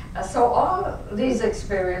so all these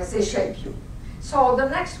experiences shape you. So the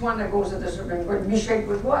next one that goes to the Supreme Court, be shaped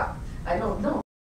with what? I don't know.